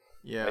y'all.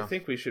 Yeah. I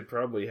think we should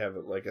probably have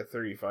it like a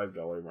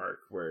 $35 mark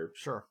where,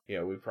 sure,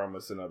 we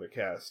promise another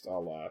cast a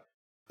la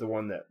the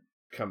one that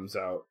comes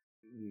out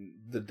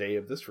the day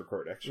of this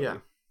record, actually.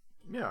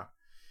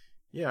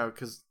 Yeah,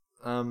 because,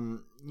 I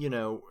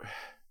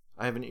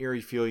have an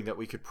eerie feeling that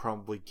we could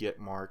probably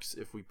get marks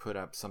if we put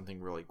up something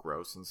really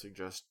gross and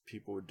suggest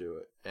people would do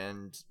it.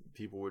 And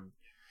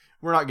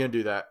we're not going to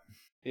do that.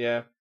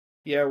 Yeah,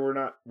 we're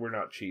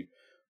not cheap.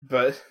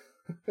 But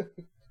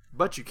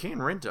but you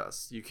can rent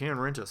us. You can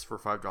rent us for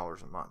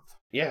 $5 a month.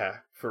 Yeah,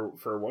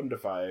 for 1 to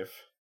 5.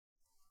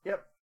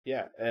 Yep.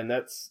 Yeah, and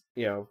that's,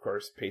 of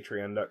course,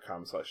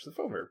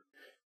 patreon.com/thefoamer.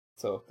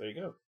 So, there you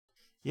go.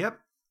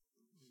 Yep.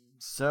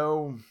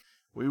 So,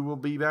 we will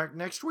be back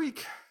next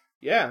week.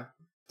 Yeah.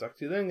 Talk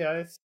to you then,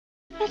 guys.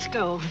 Let's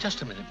go.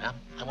 Just a minute, ma'am.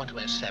 I want to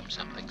ask Sam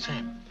something.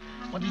 Sam,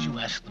 what did you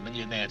ask the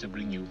millionaire to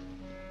bring you?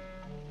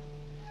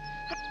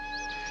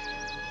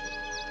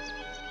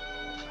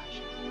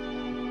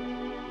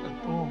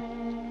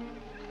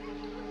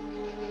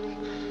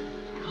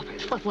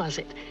 Robert, what was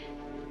it?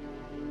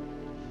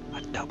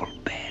 A double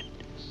bed.